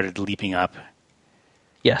ServerVault has started leaping up.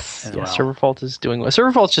 Yes, ServerVault is doing well.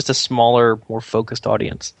 ServerVault's just a smaller, more focused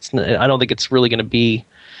audience. I don't think it's really going to be.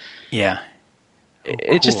 Yeah,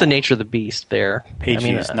 it's just the nature of the beast there. Page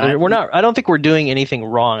views. I don't think we're doing anything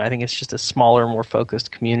wrong. I think it's just a smaller, more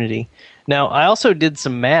focused community. Now, I also did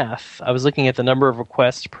some math. I was looking at the number of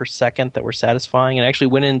requests per second that were satisfying, and actually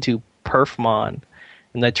went into perfmon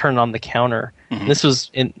and I turn on the counter. And this was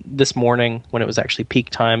this morning when it was actually peak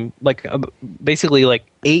time. Like basically like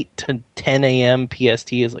 8 to 10 a.m.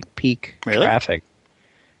 PST is like peak traffic.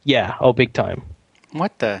 Yeah, big time.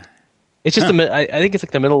 What the? It's just I think it's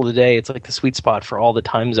like the middle of the day. It's like the sweet spot for all the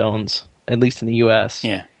time zones, at least in the U.S.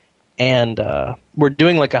 Yeah. And we're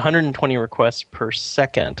doing like 120 requests per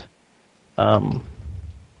second.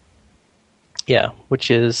 Which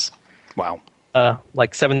is wow.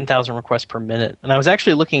 Like 7,000 requests per minute. And I was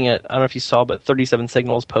actually looking at, I don't know if you saw, but 37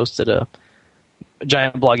 Signals posted a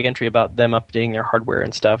giant blog entry about them updating their hardware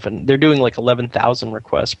and stuff, and they're doing like 11,000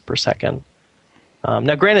 requests per second.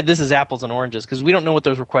 Now, granted, this is apples and oranges because we don't know what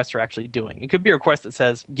those requests are actually doing. It could be a request that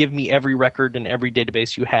says, give me every record in every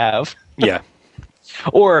database you have. Yeah.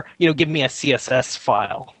 Or, give me a CSS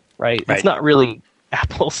file, right? It's not really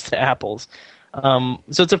apples to apples. So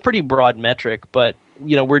it's a pretty broad metric, but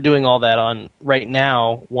we're doing all that on, right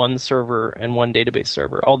now, one server and one database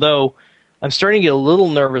server. Although I'm starting to get a little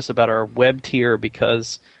nervous about our web tier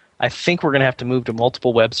because I think we're going to have to move to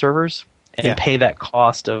multiple web servers and pay that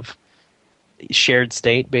cost of shared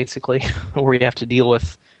state, basically, where you have to deal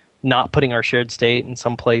with not putting our shared state in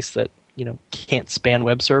some place that, can't span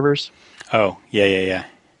web servers. Oh, yeah.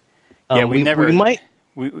 We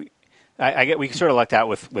sort of lucked out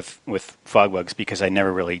with FogBugs because I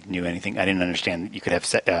never really knew anything. I didn't understand that you could have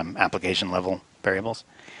set, application level variables.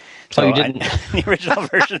 So you didn't? The original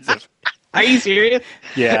versions of. Are you serious?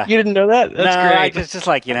 Yeah. You didn't know that? That's great. It's just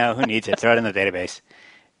like, who needs it? Throw it in the database.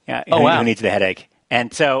 Yeah. Wow. Who needs the headache?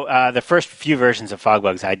 And so the first few versions of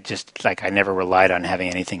FogBugs, I never relied on having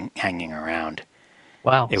anything hanging around.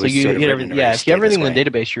 Wow. It so was you sort of get written everything. to Yeah, really if you have everything stay in the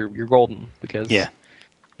this way. database, you're golden because Yeah. you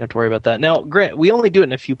don't have to worry about that. Now, Grant, we only do it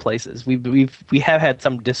in a few places. We have had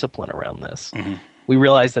some discipline around this. Mm-hmm. We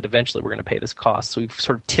realize that eventually we're going to pay this cost, so we've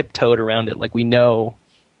sort of tiptoed around it. Like we know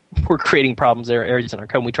we're creating problems there, areas in our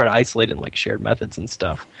code. We try to isolate it in like shared methods and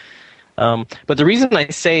stuff. But the reason I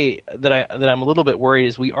say that I'm a little bit worried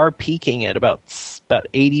is we are peaking at about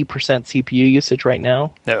 80% CPU usage right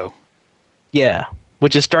now. No. Yeah,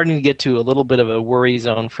 which is starting to get to a little bit of a worry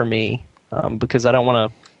zone for me because I don't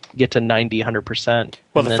want to get to 90, 100%.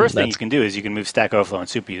 Well, the first thing you can do is you can move Stack Overflow and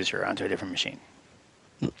SuperUser onto a different machine.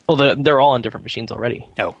 Well, they're all on different machines already.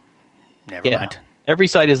 Oh, never mind. Every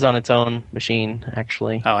site is on its own machine,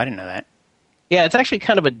 actually. Oh, I didn't know that. Yeah, it's actually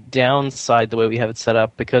kind of a downside the way we have it set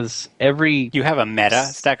up because You have a meta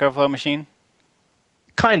Stack Overflow machine?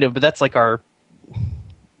 Kind of, but that's like our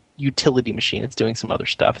utility machine. It's doing some other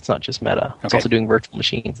stuff. It's not just meta. It's also doing virtual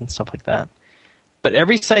machines and stuff like that. But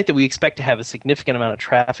every site that we expect to have a significant amount of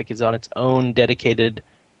traffic is on its own dedicated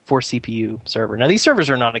 4-CPU server. Now, these servers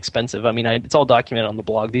are not expensive. I mean, it's all documented on the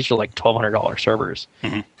blog. These are like $1,200 servers.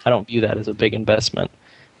 Mm-hmm. I don't view that as a big investment.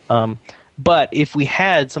 But if we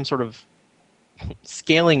had some sort of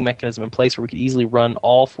scaling mechanism in place where we could easily run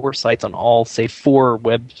all 4 sites on all, say, 4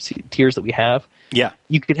 web tiers that we have,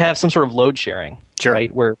 you could have some sort of load sharing,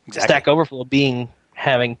 right? Where Stack Overflow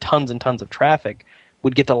having tons and tons of traffic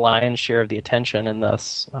would get the lion's share of the attention, and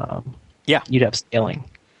thus you'd have scaling.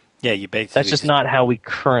 Yeah, you basically. That's just not how we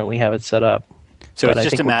currently have it set up. So it's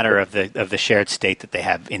just a matter of the shared state that they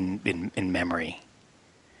have in memory.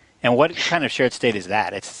 And what kind of shared state is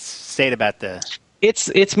that? It's state about the.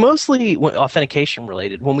 It's mostly authentication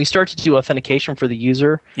related. When we start to do authentication for the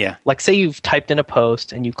user, like say you've typed in a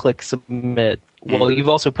post and you click submit. Well, you've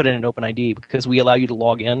also put in an OpenID because we allow you to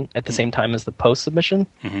log in at the same time as the post submission.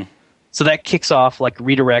 Mm-hmm. So that kicks off like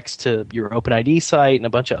redirects to your OpenID site and a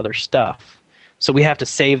bunch of other stuff. So we have to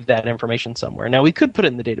save that information somewhere. Now, we could put it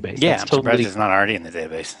in the database. Yeah, I'm surprised it's not already in the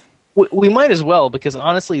database. We might as well, because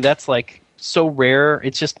honestly, that's like so rare.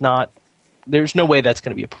 It's just not – there's no way that's going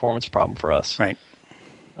to be a performance problem for us. Right.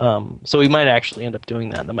 So we might actually end up doing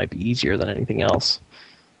that. That might be easier than anything else.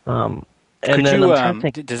 And could then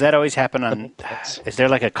you, does that always happen on – is there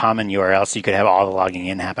like a common URL so you could have all the logging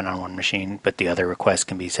in happen on one machine, but the other requests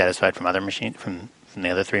can be satisfied from other machine from the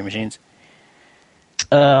other 3 machines?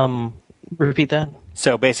 Repeat that.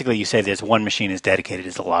 So basically, you say there's one machine is dedicated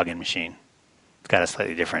as a login machine. It's got a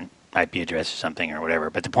slightly different IP address or something or whatever.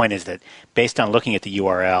 But the point is that based on looking at the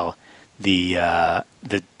URL, the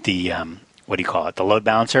what do you call it? The load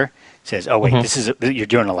balancer says, "Oh wait, this is you're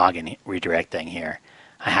doing a login redirect thing here.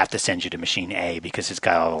 I have to send you to machine A because it's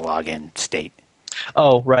got all the login state."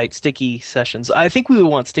 Oh, right, sticky sessions. I think we would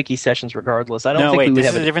want sticky sessions regardless. I don't think we would this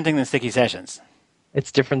have is a different thing than sticky sessions. It's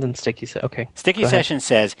different than sticky sessions. Okay. Sticky sessions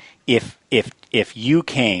says if you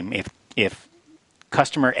came, if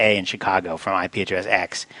customer A in Chicago from IP address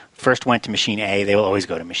X first went to machine A, they will always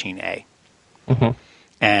go to machine A. Mm-hmm.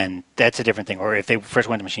 And that's a different thing. Or if they first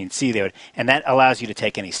went to machine C, they would, and that allows you to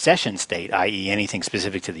take any session state, i.e., anything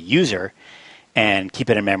specific to the user, and keep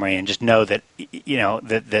it in memory, and just know that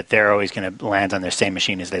that they're always going to land on their same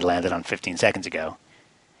machine as they landed on 15 seconds ago.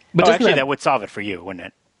 But actually, that would solve it for you, wouldn't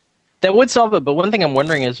it? That would solve it. But one thing I'm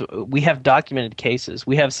wondering is, we have documented cases.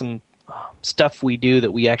 We have some stuff we do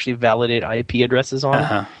that we actually validate IP addresses on.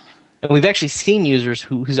 Uh-huh. And we've actually seen users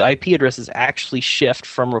whose IP addresses actually shift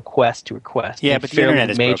from request to request. Yeah, but the internet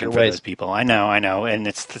is broken for those people. I know, and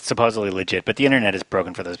it's supposedly legit, but the internet is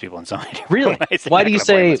broken for those people in so many different really ways. Why do you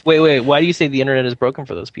say? Wait? Why do you say the internet is broken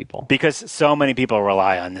for those people? Because so many people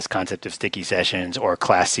rely on this concept of sticky sessions, or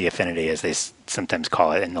Class C affinity, as they sometimes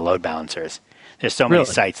call it, in the load balancers. There's so many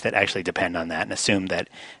sites that actually depend on that and assume that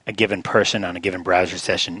a given person on a given browser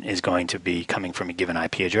session is going to be coming from a given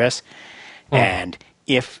IP address, and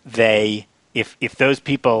if those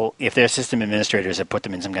people, if their system administrators have put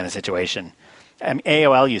them in some kind of situation, I mean,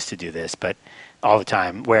 AOL used to do this, but all the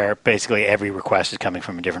time, where basically every request is coming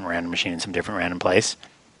from a different random machine in some different random place.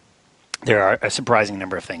 There are a surprising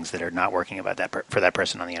number of things that are not working about that for that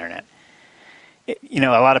person on the internet. A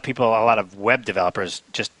lot of people, a lot of web developers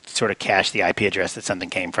just sort of cache the IP address that something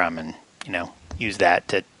came from, and use that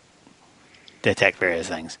to detect various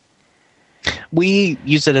things. We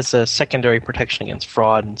use it as a secondary protection against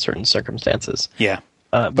fraud in certain circumstances. Yeah.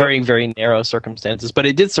 Very, very narrow circumstances. But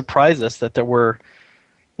it did surprise us that there were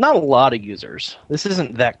not a lot of users. This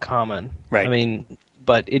isn't that common. Right. I mean,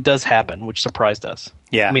 but it does happen, which surprised us.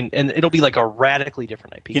 Yeah. I mean, and it'll be like a radically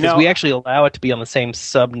different IP. Because we actually allow it to be on the same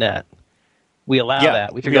subnet. We allow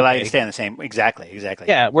that. We allow you to stay on the same. Exactly.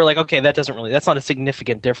 Yeah, we're like, okay, that's not a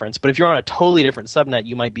significant difference. But if you're on a totally different subnet,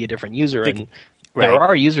 you might be a different user. And there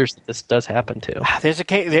are users that this does happen to.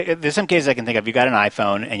 There's some cases I can think of. You got an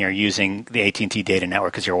iPhone and you're using the AT&T data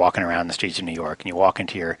network because you're walking around the streets of New York, and you walk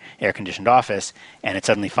into your air-conditioned office, and it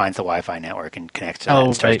suddenly finds the Wi-Fi network and connects to that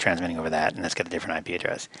and starts transmitting over that, and that's got a different IP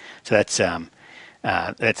address. So that's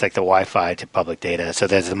like the Wi-Fi to public data. So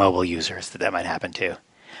there's the mobile users that might happen to.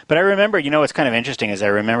 But I remember, what's kind of interesting is I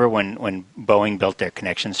remember when Boeing built their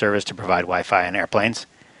connection service to provide Wi-Fi on airplanes,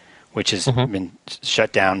 which has been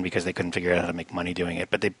shut down because they couldn't figure out how to make money doing it.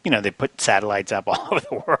 But they put satellites up all over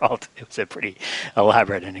the world. It was a pretty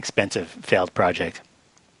elaborate and expensive failed project.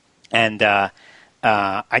 And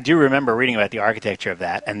I do remember reading about the architecture of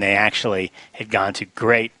that, and they actually had gone to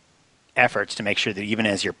great efforts to make sure that even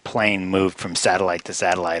as your plane moved from satellite to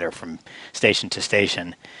satellite or from station to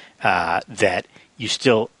station, that you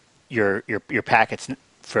still your packets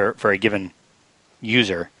for a given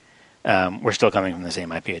user were still coming from the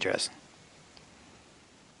same IP address.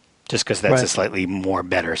 Just because that's a slightly more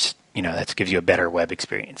better, that gives you a better web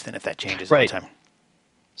experience than if that changes all the time.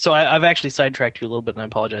 So I've actually sidetracked you a little bit, and I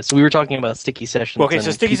apologize. So we were talking about sticky sessions. Well, okay,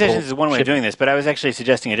 so sticky sessions is one way of doing this, but I was actually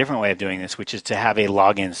suggesting a different way of doing this, which is to have a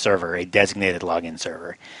login server, a designated login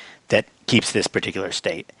server, that keeps this particular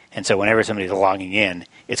state. And so whenever somebody's logging in,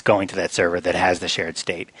 it's going to that server that has the shared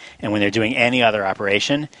state. And when they're doing any other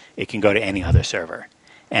operation, it can go to any other server.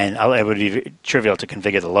 And it would be trivial to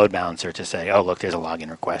configure the load balancer to say, oh, look, there's a login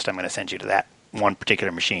request. I'm going to send you to that one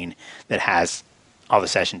particular machine that has all the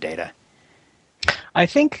session data. I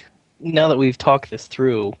think now that we've talked this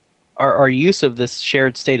through, our use of this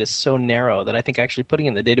shared state is so narrow that I think actually putting it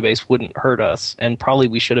in the database wouldn't hurt us. And probably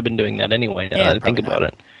we should have been doing that anyway, now that I think about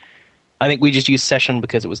it. I think we just used session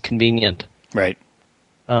because it was convenient. Right.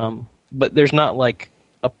 But there's not like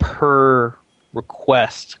a per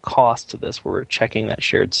request cost to this where we're checking that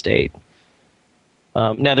shared state.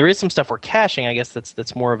 Now there is some stuff we're caching. I guess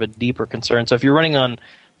that's more of a deeper concern. So if you're running on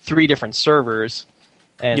 3 different servers,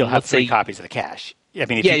 and you'll have 3 copies of the cache. I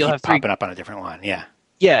mean, if you keep popping up on a different one, yeah.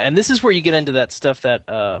 Yeah, and this is where you get into that stuff that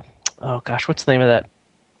what's the name of that?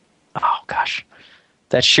 Oh gosh,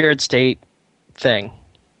 that shared state thing.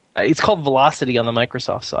 It's called Velocity on the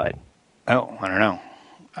Microsoft side. Oh, I don't know.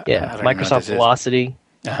 Yeah, Microsoft Velocity.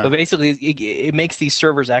 But basically, it makes these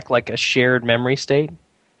servers act like a shared memory state.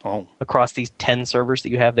 Oh. Across these 10 servers that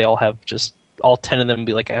you have, they all have all 10 of them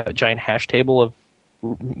be like a giant hash table of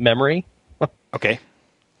memory. Okay.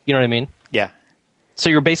 You know what I mean? Yeah. So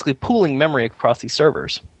you're basically pooling memory across these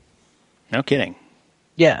servers. No kidding.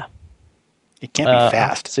 Yeah. It can't be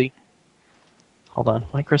fast. See. Hold on.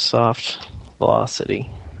 Microsoft Velocity.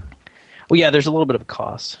 Well, yeah, there's a little bit of a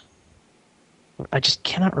cost. I just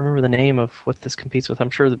cannot remember the name of what this competes with. I'm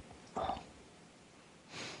sure that...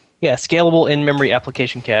 Yeah, Scalable In-Memory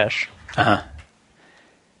Application Cache. Uh-huh.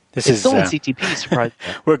 It's still in CTP,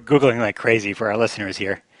 surprisingly. We're Googling like crazy for our listeners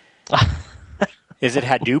here. Is it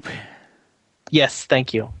Hadoop? Yes,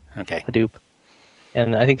 thank you. Okay. Hadoop.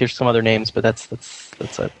 And I think there's some other names, but that's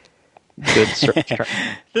a good service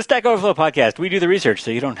traffic. The Stack Overflow podcast, we do the research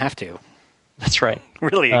so you don't have to. That's right.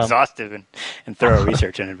 Really exhaustive and thorough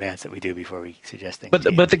research in advance that we do before we suggest things.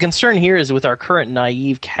 But the concern here is with our current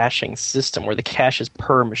naive caching system where the cache is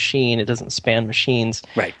per machine, it doesn't span machines.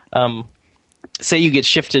 Right. Say you get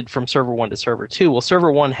shifted from server 1 to server 2. Well,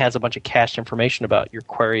 server 1 has a bunch of cached information about your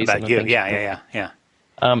queries. About you, yeah.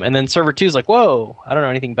 And then server 2 is like, whoa, I don't know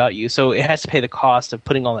anything about you. So it has to pay the cost of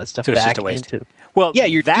putting all that stuff So it's back just a waste. into. Well, yeah,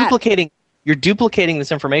 you're duplicating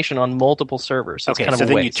this information on multiple servers. So okay, it's kind of so a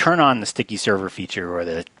then waste. you turn on the sticky server feature or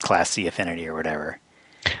the Class C affinity or whatever.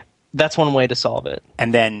 That's one way to solve it.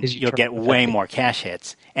 And then Is you you'll turn get on the way affinity. more cache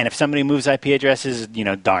hits. And if somebody moves IP addresses,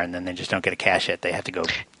 darn, then they just don't get a cache hit. They have to go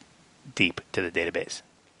deep to the database.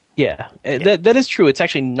 Yeah, that is true. It's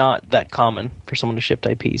actually not that common for someone to shift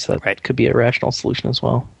IP, so that could be a rational solution as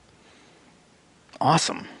well.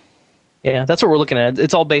 Awesome. Yeah, that's what we're looking at.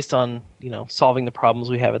 It's all based on, solving the problems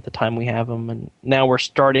we have at the time we have them, and now we're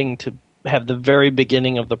starting to have the very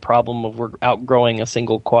beginning of the problem of we're outgrowing a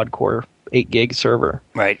single quad-core 8 gig server.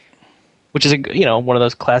 Right. Which is one of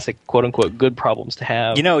those classic quote-unquote good problems to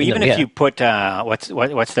have. Even if you put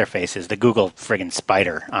what's their faces, the Google friggin'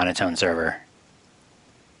 Spider on its own server.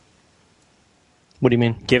 What do you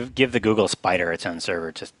mean? Give the Google Spider its own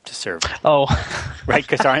server to serve. Oh, right,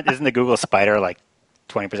 because isn't the Google Spider like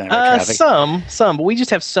 20% of our traffic? Some, but we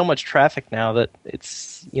just have so much traffic now that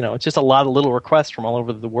it's it's just a lot of little requests from all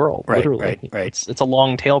over the world. Right, literally, right. It's a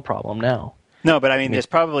long tail problem now. No, but I mean, there's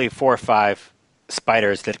probably 4 or 5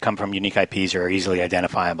 spiders that come from unique IPs or are easily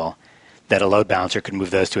identifiable. That a load balancer could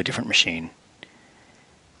move those to a different machine,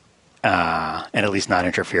 and at least not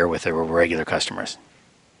interfere with the regular customers.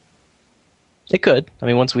 It could. I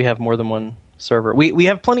mean, once we have more than one server. We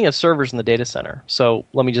have plenty of servers in the data center. So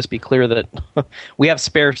let me just be clear that we have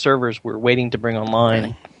spare servers we're waiting to bring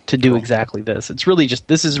online to do exactly this. It's really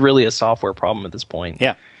this is really a software problem at this point.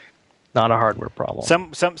 Yeah. Not a hardware problem.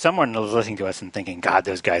 Someone was listening to us and thinking, God,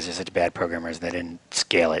 those guys are such bad programmers. They didn't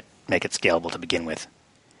make it scalable to begin with.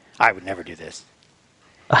 I would never do this.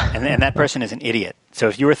 and that person is an idiot. So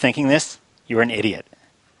if you were thinking this, you were an idiot.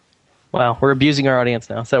 Wow, we're abusing our audience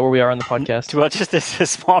now. Is that where we are on the podcast? Well, just a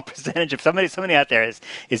small percentage of somebody out there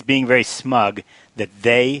is being very smug that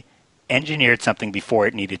they engineered something before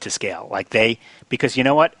it needed to scale. Because you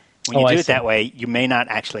know what? When you do it that way, you may not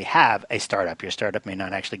actually have a startup. Your startup may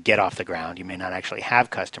not actually get off the ground. You may not actually have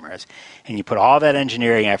customers. And you put all that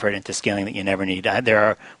engineering effort into scaling that you never need. I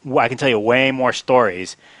can tell you way more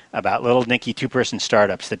stories about little Nicky 2-person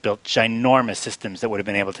startups that built ginormous systems that would have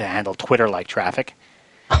been able to handle Twitter-like traffic.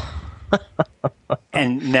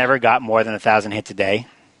 And never got more than 1,000 hits a day.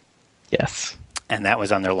 Yes. And that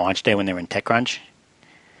was on their launch day when they were in TechCrunch.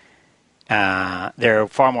 There are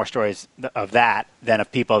far more stories of that than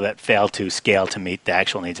of people that fail to scale to meet the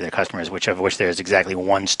actual needs of their customers, of which there's exactly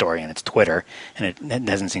one story, and it's Twitter, and it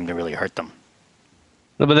doesn't seem to really hurt them.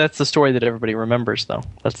 No, but that's the story that everybody remembers, though.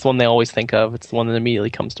 That's the one they always think of. It's the one that immediately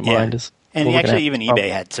comes to mind. And actually, even eBay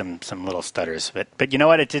had some little stutters, but you know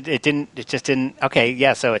what? It just didn't. Okay,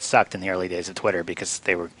 yeah. So it sucked in the early days of Twitter because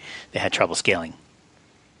they had trouble scaling.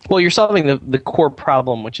 Well, you're solving the core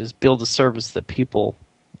problem, which is build a service that people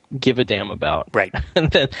give a damn about. Right.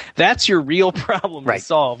 And then that's your real problem to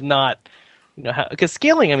solve, not because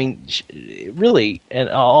scaling. I mean, really, and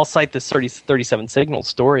I'll cite this 37 signal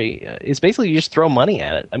story. Is basically you just throw money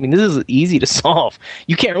at it. I mean, this is easy to solve.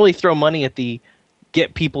 You can't really throw money at the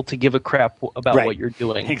get people to give a crap about what you're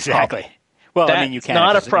doing. Exactly. Well, I mean, you can.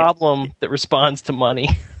 Not a problem that responds to money.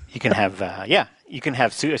 You can have, you can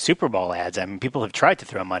have Super Bowl ads. I mean, people have tried to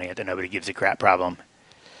throw money at the nobody gives a crap problem.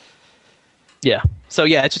 Yeah. So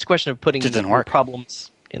yeah, it's just a question of putting the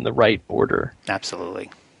problems in the right order.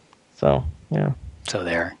 Absolutely. So yeah. So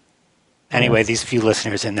there. Anyway, these few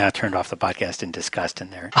listeners have now turned off the podcast in disgust,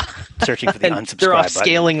 and they're searching for the unsubscribe They're off button.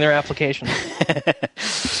 scaling their application.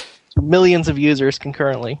 Millions of users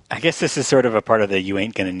concurrently. I guess this is sort of a part of the you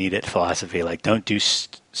ain't gonna need it philosophy. Like, don't do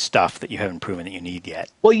stuff that you haven't proven that you need yet.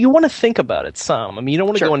 Well, you want to think about it some. I mean, you don't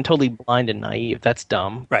want to go in totally blind and naive. That's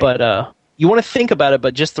dumb. Right. But you want to think about it,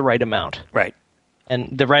 but just the right amount. Right.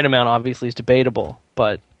 And the right amount obviously is debatable,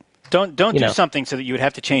 but don't do something so that you would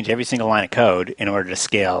have to change every single line of code in order to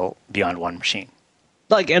scale beyond one machine.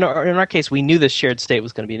 Like in our case, we knew this shared state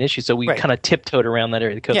was going to be an issue, so we kind of tiptoed around that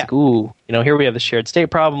area of the code. Like, ooh, here we have the shared state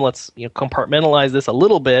problem. Let's compartmentalize this a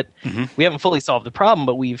little bit. Mm-hmm. We haven't fully solved the problem,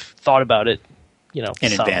 but we've thought about it, in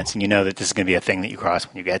advance, and you know that this is going to be a thing that you cross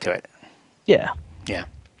when you get to it. Yeah, yeah,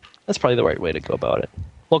 that's probably the right way to go about it.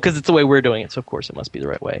 Well, because it's the way we're doing it, so of course it must be the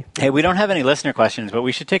right way. Hey, we don't have any listener questions, but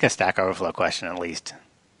we should take a Stack Overflow question at least.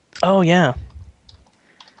 Oh yeah.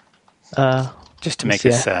 Just to make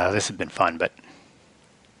this this has been fun, but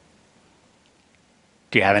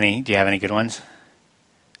do you have any good ones?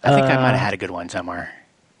 I think I might have had a good one somewhere.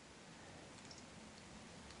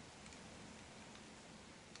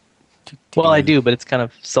 Well, I do, but it's kind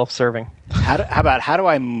of self-serving. How do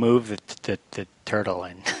I move the turtle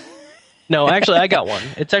in? No, actually, I got one.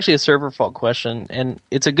 It's actually a server fault question, and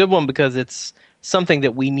it's a good one because it's something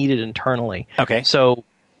that we needed internally. Okay. So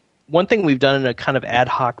one thing we've done on a kind of ad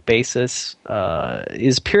hoc basis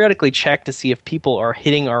is periodically check to see if people are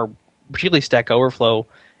hitting our, particularly Stack Overflow,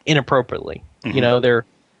 inappropriately. Mm-hmm. You know, they're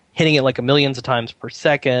hitting it like millions of times per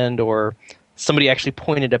second, or somebody actually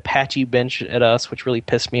pointed Apache Bench at us, which really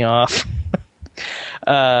pissed me off.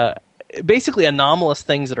 Basically anomalous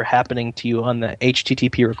things that are happening to you on the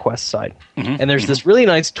HTTP request side. Mm-hmm. And there's this really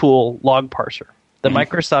nice tool, Log Parser, that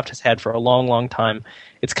Microsoft has had for a long, long time.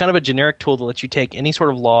 It's kind of a generic tool that lets you take any sort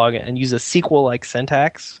of log and use a SQL-like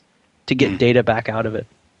syntax to get data back out of it.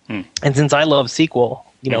 And since I love SQL,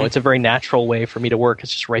 it's a very natural way for me to work.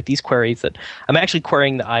 It's just write these queries that I'm actually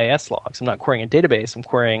querying the IIS logs. I'm not querying a database. I'm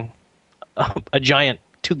querying a giant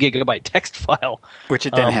 2 gigabyte text file. Which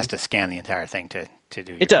it then has to scan the entire thing to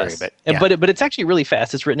do your it does. query. But it's actually really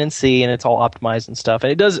fast. It's written in C, and it's all optimized and stuff.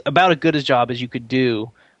 And it does about as good a job as you could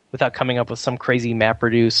do without coming up with some crazy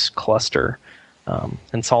MapReduce cluster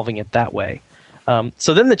and solving it that way.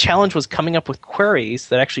 So then the challenge was coming up with queries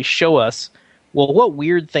that actually show us, well, what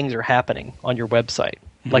weird things are happening on your website?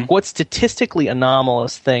 Like what statistically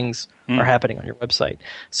anomalous things are happening on your website?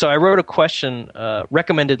 So I wrote a question,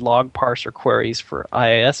 recommended log parser queries for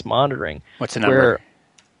IIS monitoring. What's the number? Where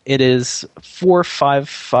it is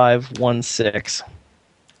 45516.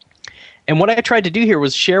 And what I tried to do here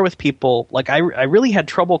was share with people, like I really had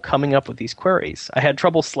trouble coming up with these queries. I had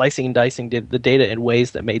trouble slicing and dicing the data in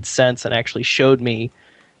ways that made sense and actually showed me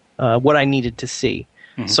what I needed to see.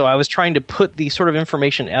 So I was trying to put the sort of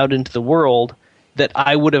information out into the world that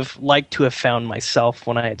I would have liked to have found myself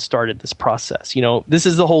when I had started this process. This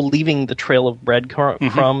is the whole leaving the trail of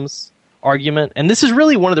breadcrumbs argument. And this is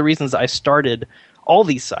really one of the reasons I started all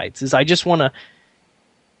these sites, is I just want to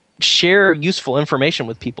share useful information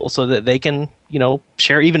with people so that they can,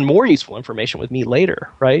 share even more useful information with me later,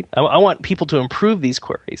 right? I want people to improve these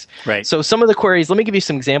queries. Right. So some of the queries, let me give you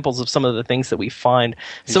some examples of some of the things that we find.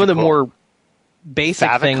 Some of the more basic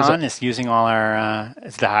things. Favicon is using all our,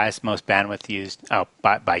 it's the highest, most bandwidth used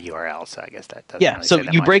by URL, so I guess that doesn't really so say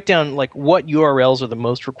that you much. break down like what URLs are the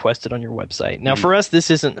most requested on your website. Now for us,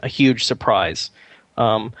 this isn't a huge surprise.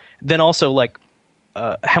 Then also like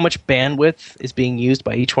how much bandwidth is being used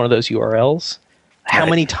by each one of those URLs? How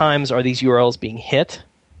many times are these URLs being hit?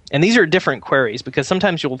 And these are different queries because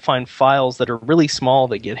sometimes you'll find files that are really small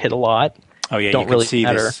that get hit a lot. Oh yeah, don't you can really see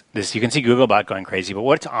matter. this. You can see Googlebot going crazy, but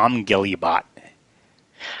what's Omgillybot?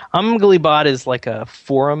 Omgillybot is like a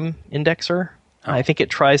forum indexer. I think it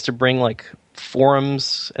tries to bring like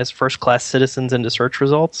forums as first-class citizens into search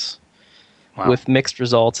results. Wow. With mixed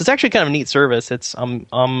results. It's actually kind of a neat service. It's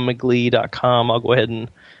ommigly.com. I'll go ahead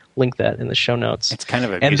and link that in the show notes. It's kind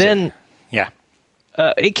of abusive. And then yeah.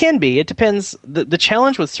 It can be. It depends. The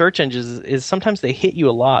challenge with search engines is sometimes they hit you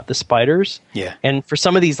a lot, the spiders. Yeah. And for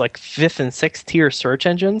some of these like 5th and 6th tier search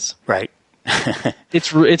engines, Right.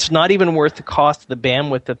 it's not even worth the cost of the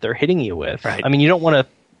bandwidth that they're hitting you with. Right. I mean, you don't want to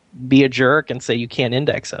be a jerk and say you can't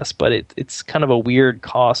index us, but it's kind of a weird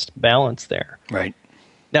cost balance there. Right.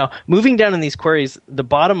 Now, moving down in these queries, the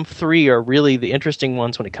bottom 3 are really the interesting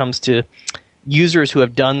ones when it comes to users who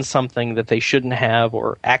have done something that they shouldn't have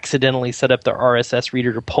or accidentally set up their RSS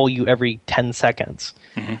reader to pull you every 10 seconds.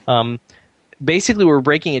 Basically, we're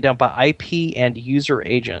breaking it down by IP and user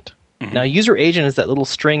agent. Now, user agent is that little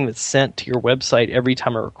string that's sent to your website every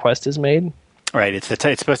time a request is made. Right. It's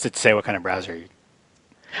supposed to say what kind of browser you.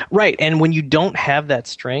 Right, and when you don't have that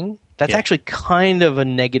string, that's actually kind of a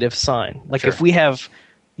negative sign. Like if we have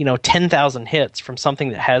 10,000 hits from something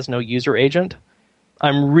that has no user agent,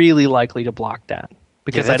 I'm really likely to block that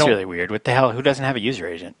because that's really weird. What the hell? Who doesn't have a user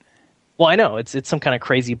agent? Well, I know it's some kind of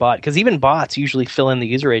crazy bot because even bots usually fill in the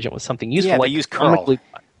user agent with something useful. Yeah, like they use curl.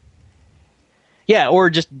 Yeah, or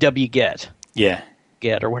just wget. Yeah.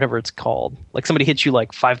 Get or whatever it's called. Like somebody hits you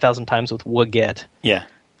like 5,000 times with wget. Yeah.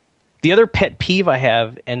 The other pet peeve I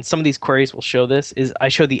have, and some of these queries will show this, is I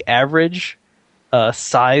show the average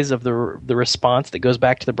size of the response that goes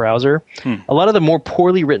back to the browser. A lot of the more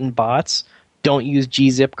poorly written bots don't use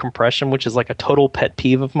gzip compression, which is like a total pet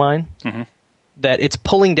peeve of mine. That it's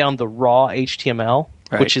pulling down the raw HTML,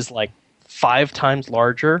 which is like 5 times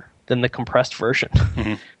larger than the compressed version.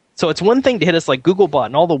 So it's one thing to hit us like Googlebot,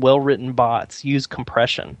 and all the well-written bots use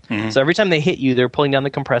compression. So every time they hit you, they're pulling down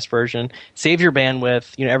the compressed version, save your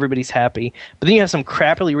bandwidth, everybody's happy. But then you have some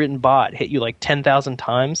crappily written bot hit you like 10,000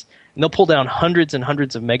 times, and they'll pull down hundreds and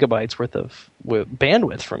hundreds of megabytes worth of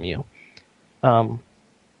bandwidth from you,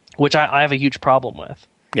 which I have a huge problem with.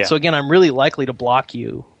 Yeah. So again, I'm really likely to block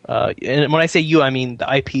you. And when I say you, I mean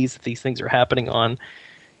the IPs that these things are happening on.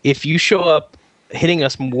 If you show up hitting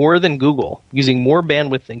us more than Google, using more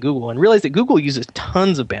bandwidth than Google, and realize that Google uses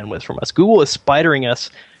tons of bandwidth from us. Google is spidering us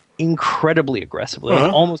incredibly aggressively,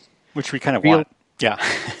 almost which we kind of want. Yeah,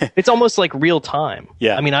 it's almost like real time.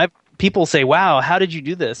 Yeah, I mean, people say, "Wow, how did you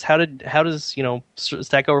do this? How does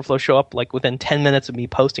Stack Overflow show up like within 10 minutes of me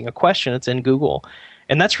posting a question? It's in Google."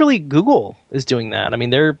 And that's really Google is doing that. I mean,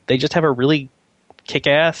 they just have a really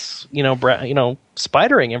kick-ass,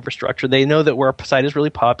 spidering infrastructure. They know that our site is really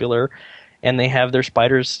popular, and they have their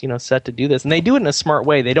spiders, set to do this. And they do it in a smart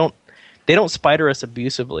way. They don't spider us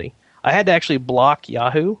abusively. I had to actually block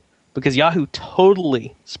Yahoo because Yahoo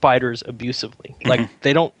totally spiders abusively. Like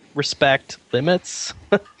they don't respect limits.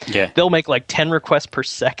 Yeah, they'll make like 10 requests per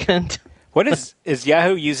second. What is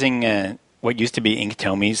Yahoo using? What used to be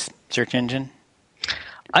Inktomi's search engine?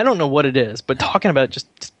 I don't know what it is, but talking about it just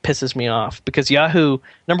pisses me off because Yahoo,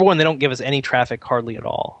 number one, they don't give us any traffic hardly at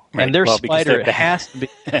all. Right. And their spider has to be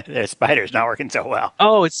their spider's not working so well.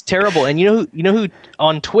 Oh, it's terrible. And you know who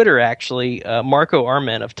on Twitter actually, Marco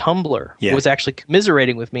Arment of Tumblr was actually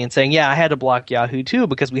commiserating with me and saying, "Yeah, I had to block Yahoo too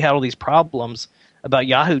because we had all these problems about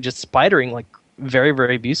Yahoo just spidering like very,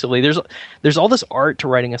 very abusively." There's all this art to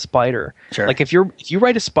writing a spider. Sure. Like if you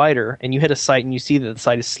write a spider and you hit a site and you see that the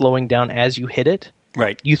site is slowing down as you hit it,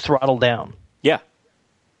 right, you throttle down. Yeah.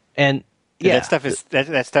 And that stuff is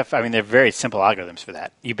that stuff. I mean, they're very simple algorithms for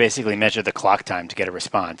that. You basically measure the clock time to get a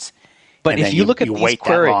response. But if you look at you these wait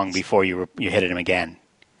queries, that long before you hit them again.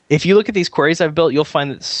 If you look at these queries I've built, you'll find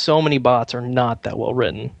that so many bots are not that well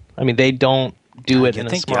written. I mean, they don't do it in a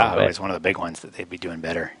smart Yahoo way. is one of the big ones that they'd be doing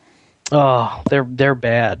better. Oh, they're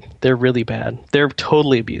bad. They're really bad. They're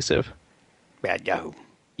totally abusive. Bad Yahoo.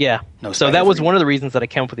 Yeah. No so that was one of the reasons that I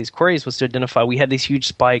came up with these queries was to identify we had these huge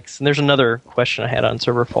spikes. And there's another question I had on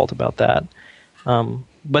Server Fault about that.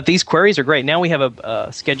 But these queries are great. Now we have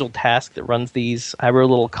a scheduled task that runs these. I wrote a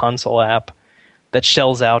little console app that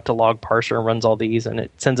shells out to log parser and runs all these, and it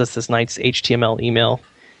sends us this nice HTML email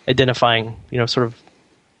identifying, sort of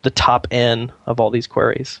the top N of all these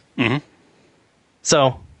queries. Mm-hmm.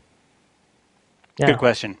 So, yeah. Good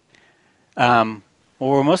question. Well,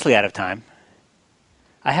 we're mostly out of time.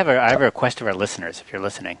 I have a request of our listeners, if you're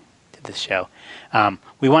listening to this show.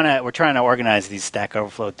 We're trying to organize these Stack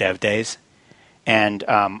Overflow Dev Days, and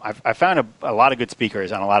I found a lot of good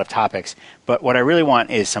speakers on a lot of topics. But what I really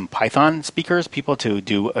want is some Python speakers, people to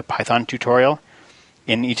do a Python tutorial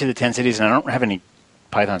in each of the 10 cities. And I don't have any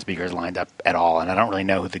Python speakers lined up at all, and I don't really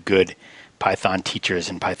know who the good Python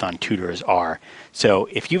teachers and Python tutors are. So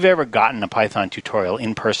if you've ever gotten a Python tutorial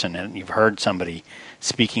in person and you've heard somebody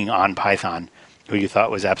speaking on Python who you thought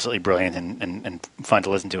was absolutely brilliant and fun to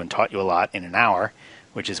listen to and taught you a lot in an hour,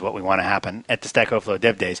 which is what we want to happen at the Stack Overflow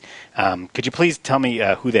Dev Days, could you please tell me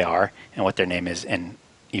who they are and what their name is and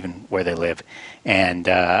even where they live? And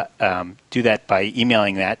do that by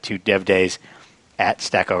emailing that to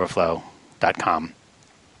devdays@stackoverflow.com,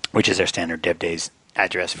 which is our standard Dev Days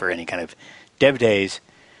address for any kind of Dev Days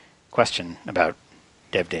question about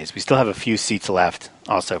Dev Days. We still have a few seats left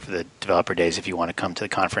also for the Developer Days if you want to come to the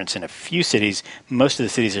conference in a few cities. Most of the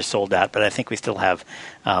cities are sold out, but I think we still have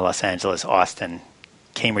Los Angeles, Austin,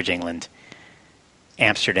 Cambridge, England,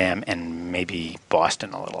 Amsterdam, and maybe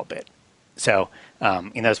Boston a little bit. So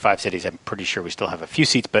in those 5 cities, I'm pretty sure we still have a few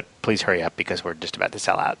seats, but please hurry up because we're just about to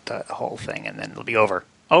sell out the whole thing, and then it'll be over.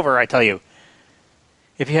 Over, I tell you.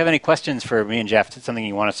 If you have any questions for me and Jeff, something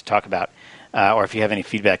you want us to talk about, or if you have any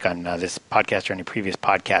feedback on this podcast or any previous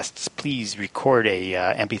podcasts, please record a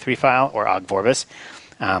MP3 file or Ogg Vorbis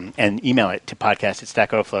and email it to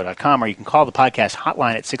podcast@stackoverflow.com, or you can call the podcast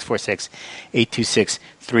hotline at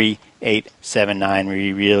 646-826-3879.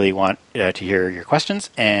 We really want to hear your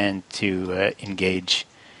questions and to engage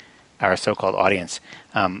our so-called audience.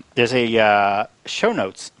 There's a show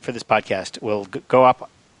notes for this podcast will go up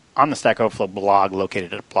on the Stack Overflow blog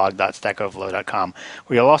located at blog.stackoverflow.com,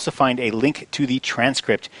 where you'll also find a link to the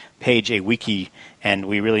transcript page, a wiki, and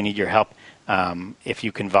we really need your help if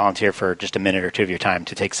you can volunteer for just a minute or two of your time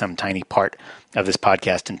to take some tiny part of this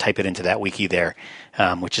podcast and type it into that wiki there,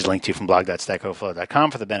 which is linked to from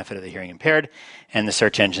blog.stackoverflow.com for the benefit of the hearing impaired and the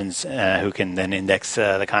search engines who can then index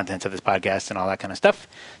the contents of this podcast and all that kind of stuff.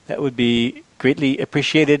 That would be greatly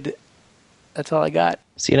appreciated. That's all I got.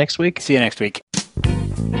 See you next week. See you next week.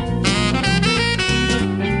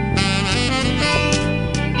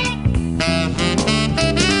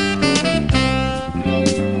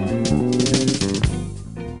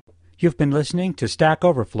 You've been listening to Stack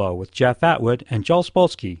Overflow with Jeff Atwood and Joel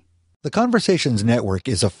Spolsky. The Conversations Network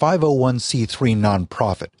is a 501c3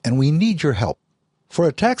 nonprofit, and we need your help. For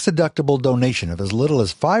a tax-deductible donation of as little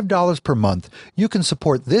as $5 per month, you can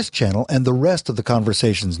support this channel and the rest of the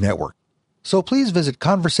Conversations Network. So please visit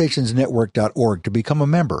conversationsnetwork.org to become a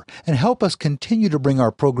member and help us continue to bring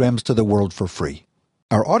our programs to the world for free.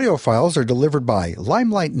 Our audio files are delivered by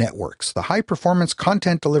Limelight Networks, the high-performance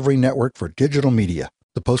content delivery network for digital media.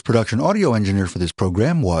 The post-production audio engineer for this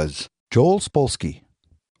program was Joel Spolsky.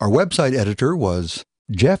 Our website editor was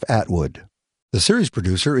Jeff Atwood. The series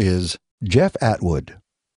producer is Jeff Atwood.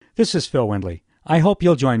 This is Phil Windley. I hope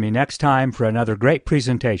you'll join me next time for another great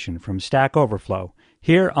presentation from Stack Overflow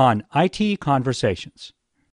here on IT Conversations.